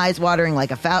without my eyes watering like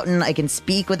a fountain. I can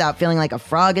speak without feeling like a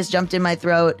frog has jumped in my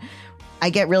throat. I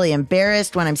get really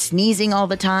embarrassed when I'm sneezing all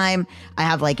the time. I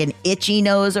have like an itchy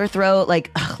nose or throat.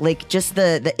 Like just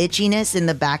the itchiness in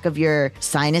the back of your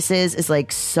sinuses is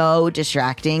like so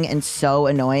distracting and so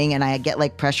annoying. And I get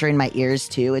like pressure in my ears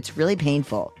too. It's really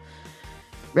painful.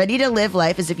 Ready to live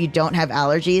life as if you don't have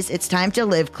allergies? It's time to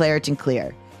live Claritin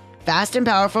Clear. Fast and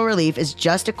powerful relief is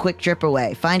just a quick trip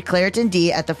away. Find Claritin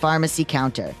D at the pharmacy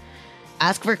counter.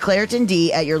 Ask for Claritin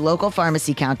D at your local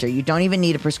pharmacy counter. You don't even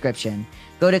need a prescription.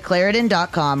 Go to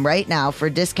Claritin.com right now for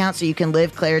a discount so you can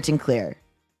live Claritin Clear.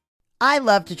 I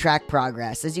love to track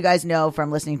progress. As you guys know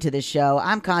from listening to this show,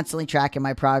 I'm constantly tracking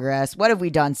my progress. What have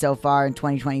we done so far in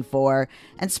 2024?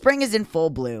 And spring is in full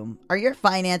bloom. Are your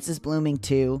finances blooming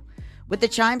too? With the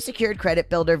Chime Secured Credit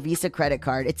Builder Visa Credit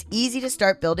Card, it's easy to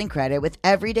start building credit with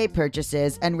everyday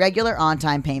purchases and regular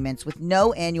on-time payments with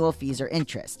no annual fees or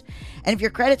interest. And if your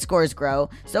credit scores grow,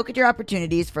 so could your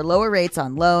opportunities for lower rates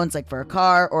on loans like for a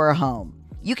car or a home.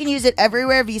 You can use it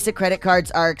everywhere Visa credit cards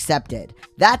are accepted.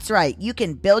 That's right, you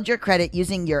can build your credit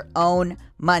using your own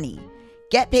money.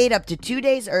 Get paid up to 2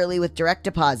 days early with direct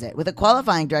deposit. With a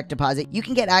qualifying direct deposit, you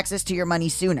can get access to your money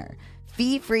sooner.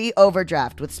 Fee-free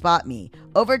overdraft with SpotMe.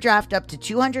 Overdraft up to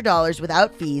 $200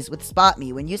 without fees with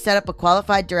SpotMe when you set up a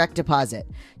qualified direct deposit.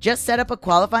 Just set up a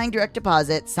qualifying direct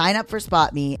deposit, sign up for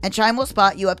SpotMe, and Chime will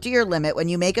spot you up to your limit when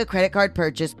you make a credit card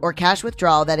purchase or cash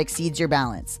withdrawal that exceeds your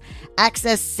balance.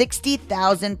 Access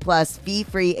 60,000 plus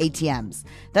fee-free ATMs.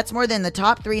 That's more than the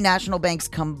top 3 national banks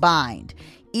combined.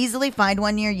 Easily find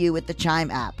one near you with the Chime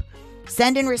app.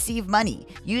 Send and receive money.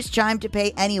 Use Chime to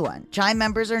pay anyone, Chime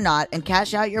members or not, and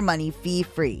cash out your money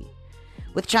fee-free.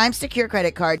 With Chime's secure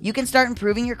credit card, you can start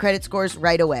improving your credit scores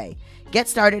right away. Get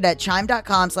started at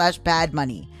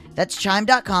chime.com/badmoney. That's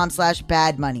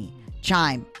chime.com/badmoney.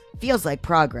 Chime. Feels like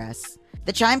progress.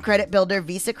 The Chime Credit Builder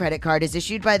Visa Credit Card is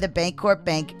issued by the Bancorp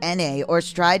Bank N.A. or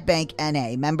Stride Bank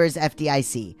N.A., members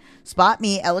FDIC.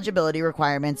 SpotMe eligibility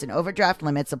requirements and overdraft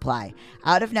limits apply.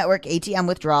 Out-of-network ATM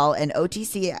withdrawal and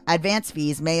OTC advance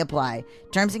fees may apply.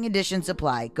 Terms and conditions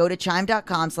apply. Go to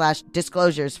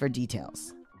chime.com/disclosures for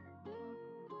details.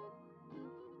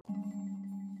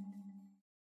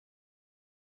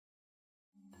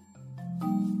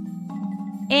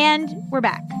 And we're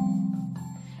back.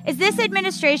 Is this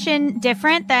administration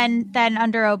different than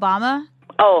under Obama?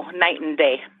 Oh, night and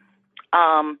day.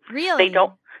 Really?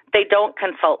 They don't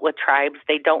consult with tribes.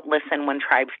 They don't listen when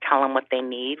tribes tell them what they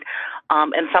need.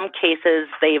 In some cases,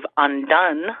 they've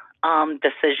undone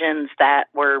decisions that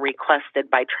were requested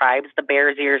by tribes. The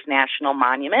Bears Ears National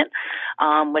Monument,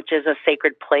 which is a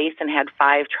sacred place and had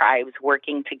 5 tribes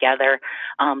working together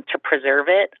to preserve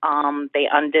it. They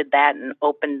undid that and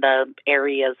opened the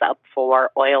areas up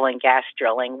for oil and gas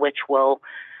drilling, which will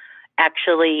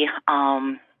actually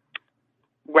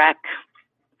wreck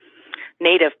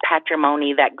Native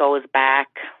patrimony that goes back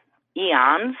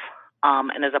eons.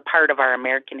 And as a part of our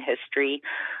American history,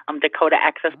 Dakota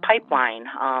Access Pipeline,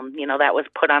 that was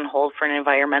put on hold for an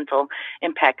environmental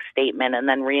impact statement and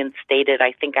then reinstated,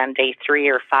 I think, on day 3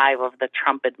 or 5 of the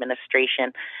Trump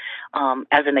administration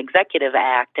as an executive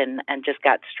act and just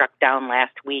got struck down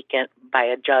last week by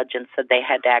a judge and said they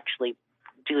had to actually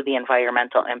do the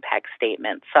environmental impact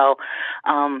statement. So,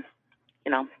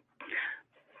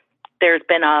 there's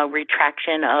been a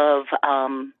retraction of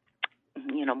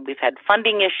we've had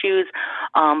funding issues,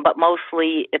 but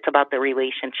mostly it's about the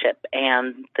relationship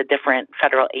and the different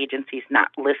federal agencies not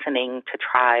listening to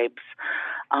tribes.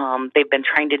 They've been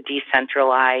trying to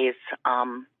decentralize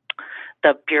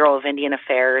the Bureau of Indian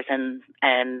Affairs and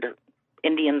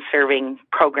Indian serving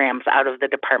programs out of the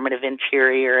Department of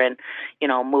Interior and,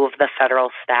 move the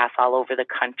federal staff all over the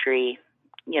country,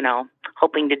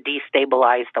 hoping to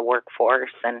destabilize the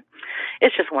workforce. And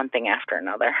it's just one thing after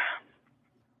another.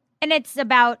 And it's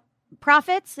about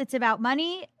profits. It's about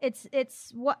money.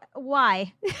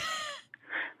 Why?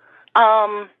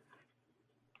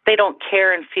 They don't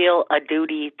care and feel a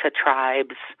duty to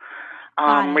tribes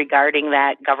regarding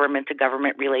that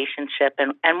government-to-government relationship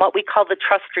and what we call the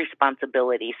trust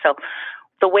responsibility. So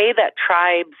the way that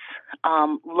tribes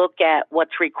look at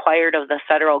what's required of the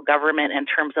federal government in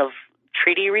terms of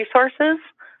treaty resources,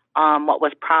 what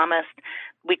was promised,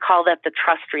 we call that the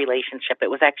trust relationship.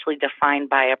 It was actually defined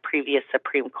by a previous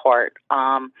Supreme Court,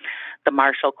 the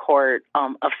Marshall Court,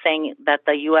 of saying that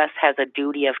the U.S. has a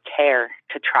duty of care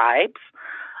to tribes,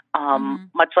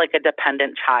 much like a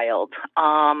dependent child.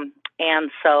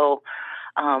 And so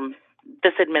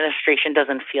this administration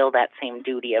doesn't feel that same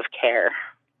duty of care.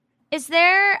 Is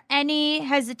there any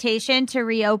hesitation to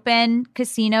reopen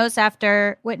casinos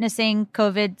after witnessing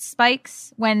COVID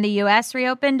spikes when the U.S.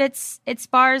 reopened its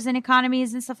bars and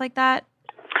economies and stuff like that?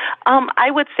 I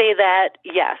would say that,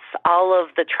 yes, all of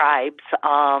the tribes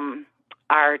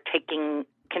are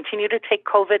continue to take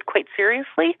COVID quite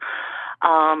seriously.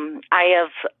 I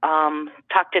have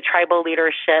talked to tribal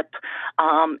leadership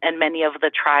and many of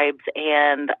the tribes,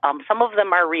 and some of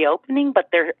them are reopening, but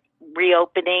they're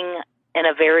reopening in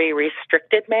a very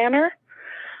restricted manner,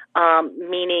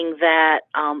 meaning that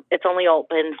it's only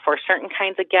open for certain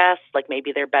kinds of guests, like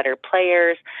maybe they're better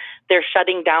players. They're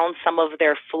shutting down some of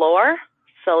their floor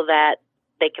so that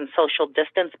they can social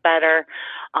distance better,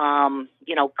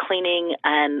 cleaning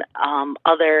and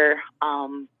other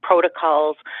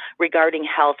protocols regarding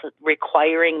health,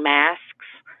 requiring masks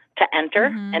to enter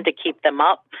and to keep them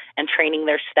up, and training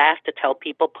their staff to tell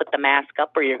people, put the mask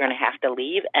up or you're going to have to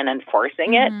leave, and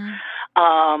enforcing it.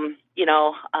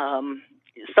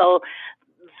 So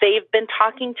they've been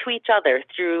talking to each other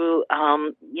through,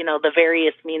 the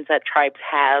various means that tribes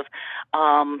have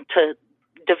to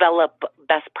develop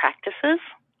best practices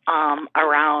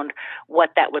around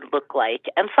what that would look like.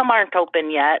 And some aren't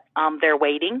open yet. They're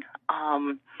waiting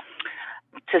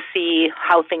to see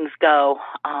how things go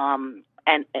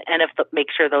and make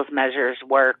sure those measures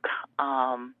work.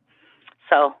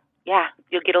 So, yeah,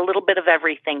 you'll get a little bit of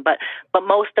everything, but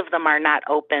most of them are not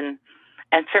open,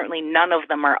 and certainly none of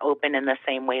them are open in the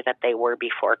same way that they were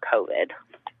before COVID.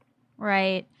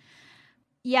 Right.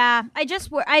 Yeah, I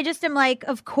just am like,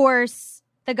 of course,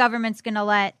 the government's going to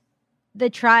let the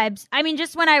tribes. I mean,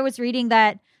 just when I was reading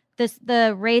that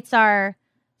the rates are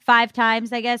 5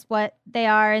 times, I guess, what they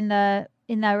are in the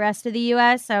rest of the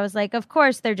U.S., I was like, of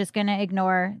course, they're just going to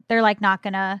ignore. They're like not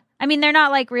going to. I mean, they're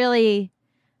not like really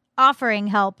offering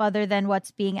help other than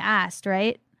what's being asked,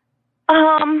 right?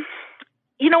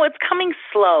 It's coming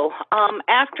slow.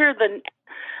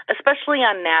 Especially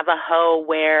on Navajo,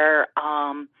 where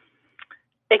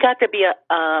it got to be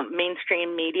a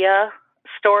mainstream media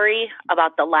story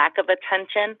about the lack of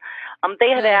attention. They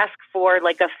had asked for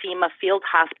like a FEMA field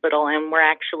hospital and were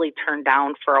actually turned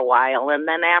down for a while. And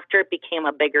then after it became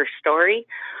a bigger story,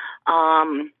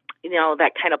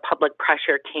 that kind of public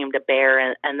pressure came to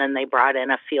bear, and then they brought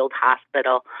in a field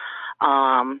hospital.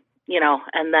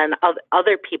 And then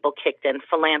other people kicked in,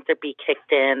 philanthropy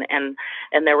kicked in, and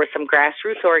there was some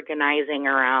grassroots organizing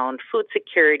around food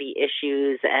security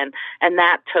issues, and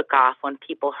that took off when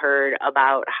people heard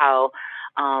about how,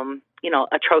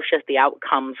 atrocious the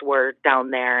outcomes were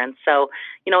down there. And so,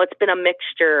 it's been a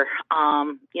mixture.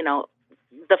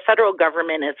 The federal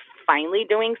government is finally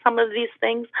doing some of these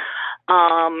things.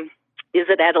 Is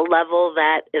it at a level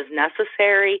that is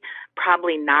necessary?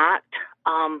 Probably not.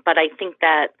 But I think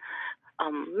that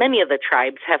many of the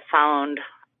tribes have found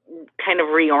kind of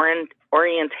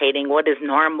reorientating what is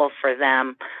normal for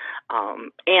them,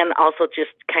 and also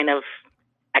just kind of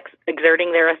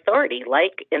exerting their authority,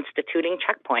 like instituting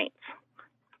checkpoints.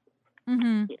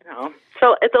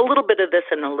 So it's a little bit of this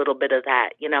and a little bit of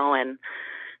that, and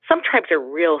some tribes are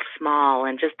real small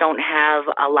and just don't have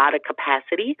a lot of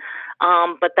capacity.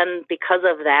 But then because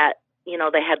of that,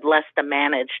 they had less to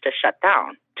manage to shut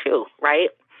down too, right?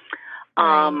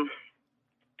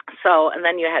 So, and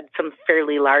then you had some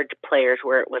fairly large players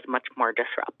where it was much more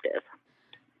disruptive.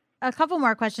 A couple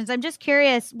more questions. I'm just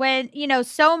curious, when,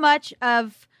 so much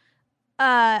of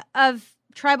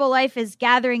tribal life is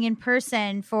gathering in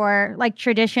person for like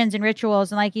traditions and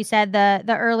rituals. And like you said, the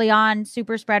early on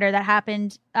super spreader that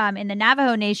happened in the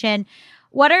Navajo Nation.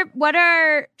 What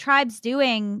are tribes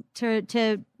doing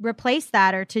to replace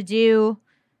that, or to do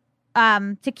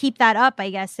to keep that up, I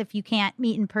guess, if you can't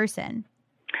meet in person?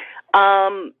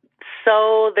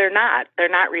 So they're not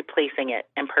replacing it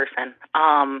in person.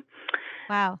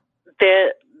 Wow.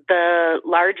 The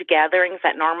large gatherings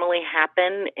that normally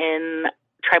happen in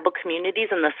tribal communities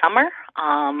in the summer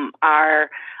are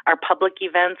public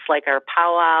events like our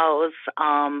powwows,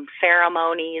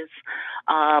 ceremonies.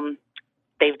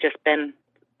 They've just been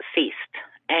ceased.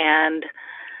 And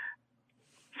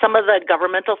some of the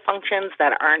governmental functions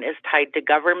that aren't as tied to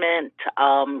government,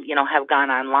 have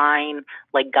gone online,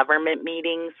 like government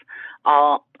meetings.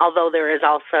 Although there is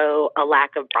also a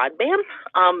lack of broadband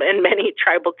in many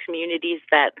tribal communities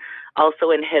that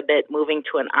also inhibit moving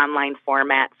to an online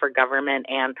format for government,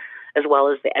 and as well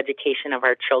as the education of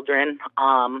our children.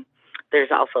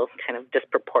 There's also kind of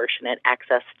disproportionate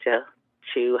access to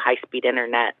high-speed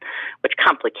internet, which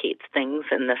complicates things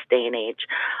in this day and age.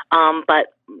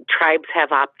 But tribes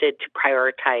have opted to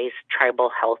prioritize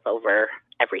tribal health over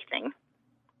everything.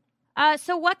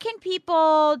 So what can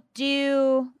people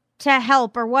do to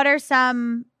help, or what are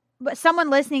someone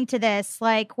listening to this,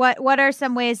 like what are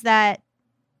some ways that,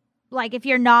 like, if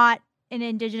you're not an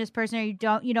Indigenous person or you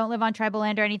don't live on tribal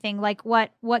land or anything, like where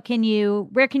can you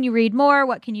read more?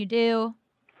 What can you do?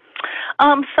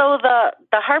 So the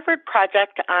Harvard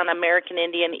Project on American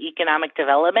Indian Economic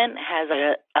Development has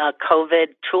a COVID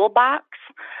toolbox.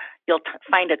 You'll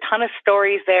find a ton of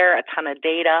stories there, a ton of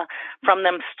data. From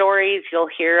them stories, you'll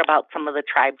hear about some of the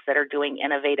tribes that are doing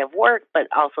innovative work, but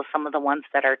also some of the ones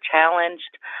that are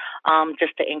challenged,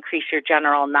 just to increase your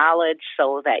general knowledge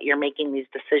so that you're making these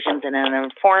decisions in an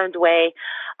informed way.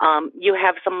 You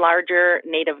have some larger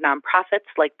Native nonprofits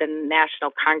like the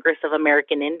National Congress of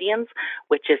American Indians,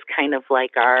 which is kind of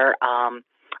like our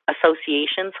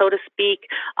association, so to speak,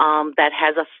 that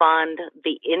has a fund.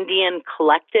 The Indian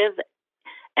Collective,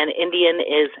 and Indian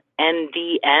is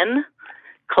NDN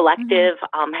Collective,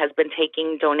 has been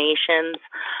taking donations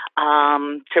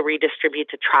to redistribute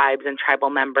to tribes and tribal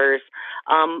members.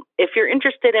 If you're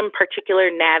interested in particular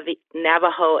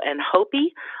Navajo and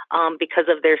Hopi, because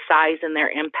of their size and their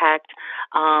impact,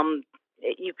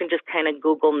 you can just kind of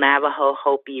Google Navajo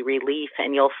Hopi relief,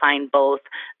 and you'll find both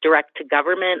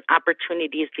direct-to-government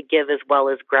opportunities to give as well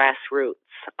as grassroots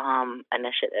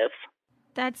initiatives.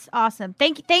 That's awesome.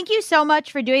 Thank you so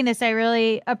much for doing this. I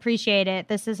really appreciate it.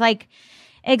 This is like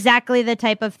exactly the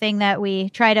type of thing that we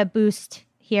try to boost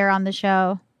here on the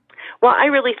show. Well, I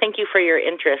really thank you for your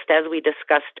interest. As we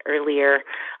discussed earlier,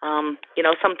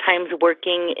 sometimes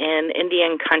working in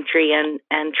Indian country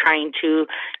and trying to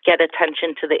get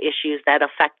attention to the issues that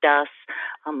affect us,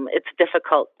 it's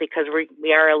difficult because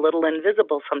we are a little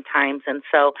invisible sometimes. And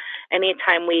so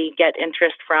anytime we get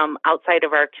interest from outside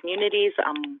of our communities,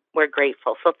 we're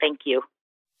grateful. So thank you.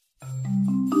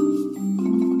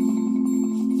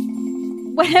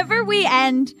 Whenever we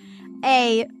end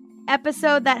a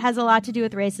episode that has a lot to do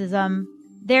with racism,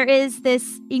 there is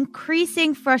this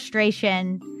increasing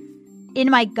frustration in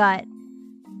my gut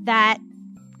that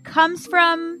comes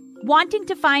from wanting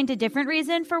to find a different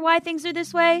reason for why things are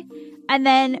this way, and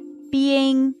then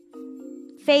being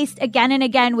faced again and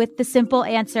again with the simple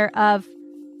answer of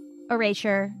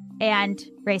erasure and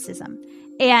racism,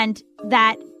 and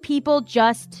that people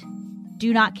just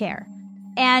do not care.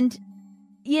 And,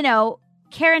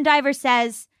 Karen Diver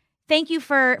says, thank you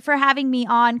for having me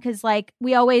on, because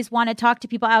we always want to talk to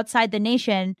people outside the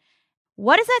nation.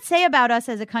 What does that say about us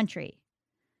as a country?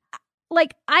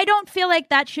 I don't feel like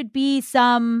that should be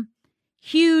some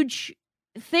huge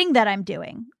thing that I'm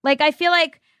doing. I feel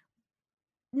like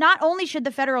not only should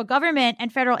the federal government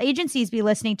and federal agencies be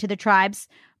listening to the tribes,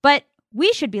 but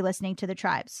we should be listening to the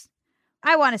tribes.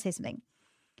 I want to say something.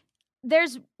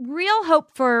 There's real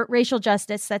hope for racial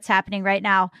justice that's happening right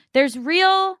now. There's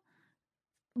real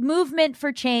movement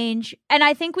for change, and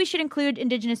I think we should include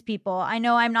Indigenous people. I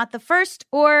know I'm not the first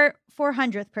or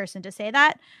 400th person to say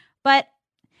that, but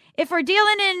if we're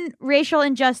dealing in racial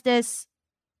injustice,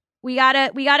 we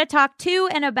gotta talk to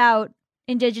and about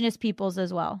Indigenous peoples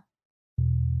as well.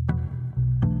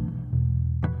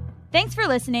 Thanks for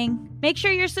listening. Make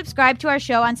sure you're subscribed to our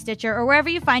show on Stitcher or wherever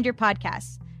you find your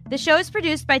podcasts. The show is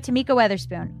produced by Tamika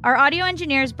Weatherspoon. Our audio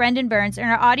engineer is Brendan Burns,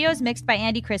 and our audio is mixed by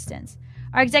Andy Christens.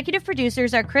 Our executive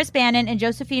producers are Chris Bannon and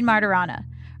Josephine Martirana.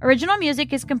 Original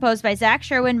music is composed by Zach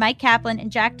Sherwin, Mike Kaplan,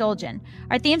 and Jack Dolgen.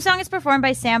 Our theme song is performed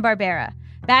by Sam Barbera.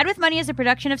 Bad with Money is a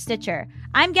production of Stitcher.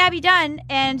 I'm Gabby Dunn,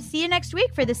 and see you next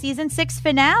week for the Season 6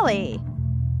 finale.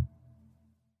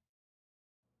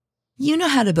 You know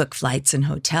how to book flights and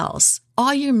hotels.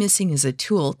 All you're missing is a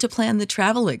tool to plan the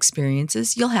travel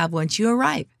experiences you'll have once you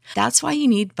arrive. That's why you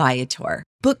need Viator.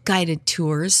 Book guided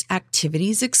tours,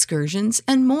 activities, excursions,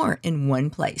 and more in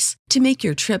one place to make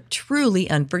your trip truly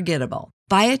unforgettable.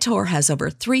 Viator has over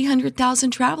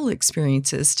 300,000 travel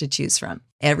experiences to choose from.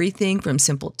 Everything from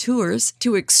simple tours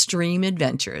to extreme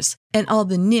adventures and all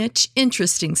the niche,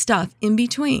 interesting stuff in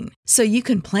between. So you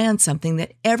can plan something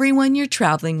that everyone you're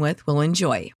traveling with will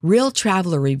enjoy. Real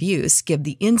traveler reviews give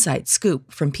the inside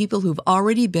scoop from people who've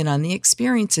already been on the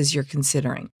experiences you're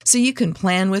considering. So you can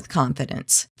plan with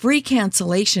confidence. Free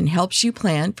cancellation helps you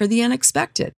plan for the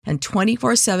unexpected. And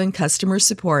 24/7 customer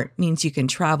support means you can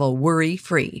travel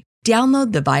worry-free.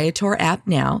 Download the Viator app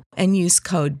now and use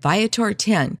code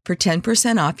Viator10 for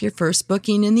 10% off your first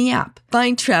booking in the app.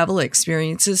 Find travel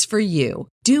experiences for you.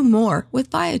 Do more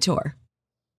with Viator.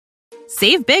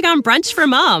 Save big on brunch for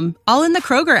mom, all in the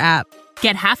Kroger app.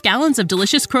 Get half gallons of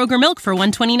delicious Kroger milk for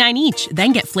 $1.29 each.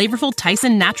 Then get flavorful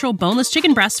Tyson natural boneless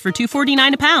chicken breasts for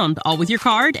 $2.49 a pound, all with your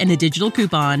card and a digital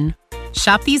coupon.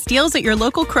 Shop these deals at your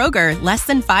local Kroger, less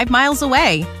than 5 miles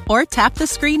away. Or tap the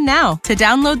screen now to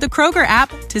download the Kroger app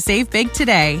to save big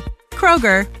today.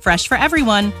 Kroger, fresh for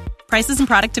everyone. Prices and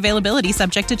product availability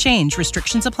subject to change.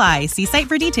 Restrictions apply. See site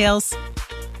for details.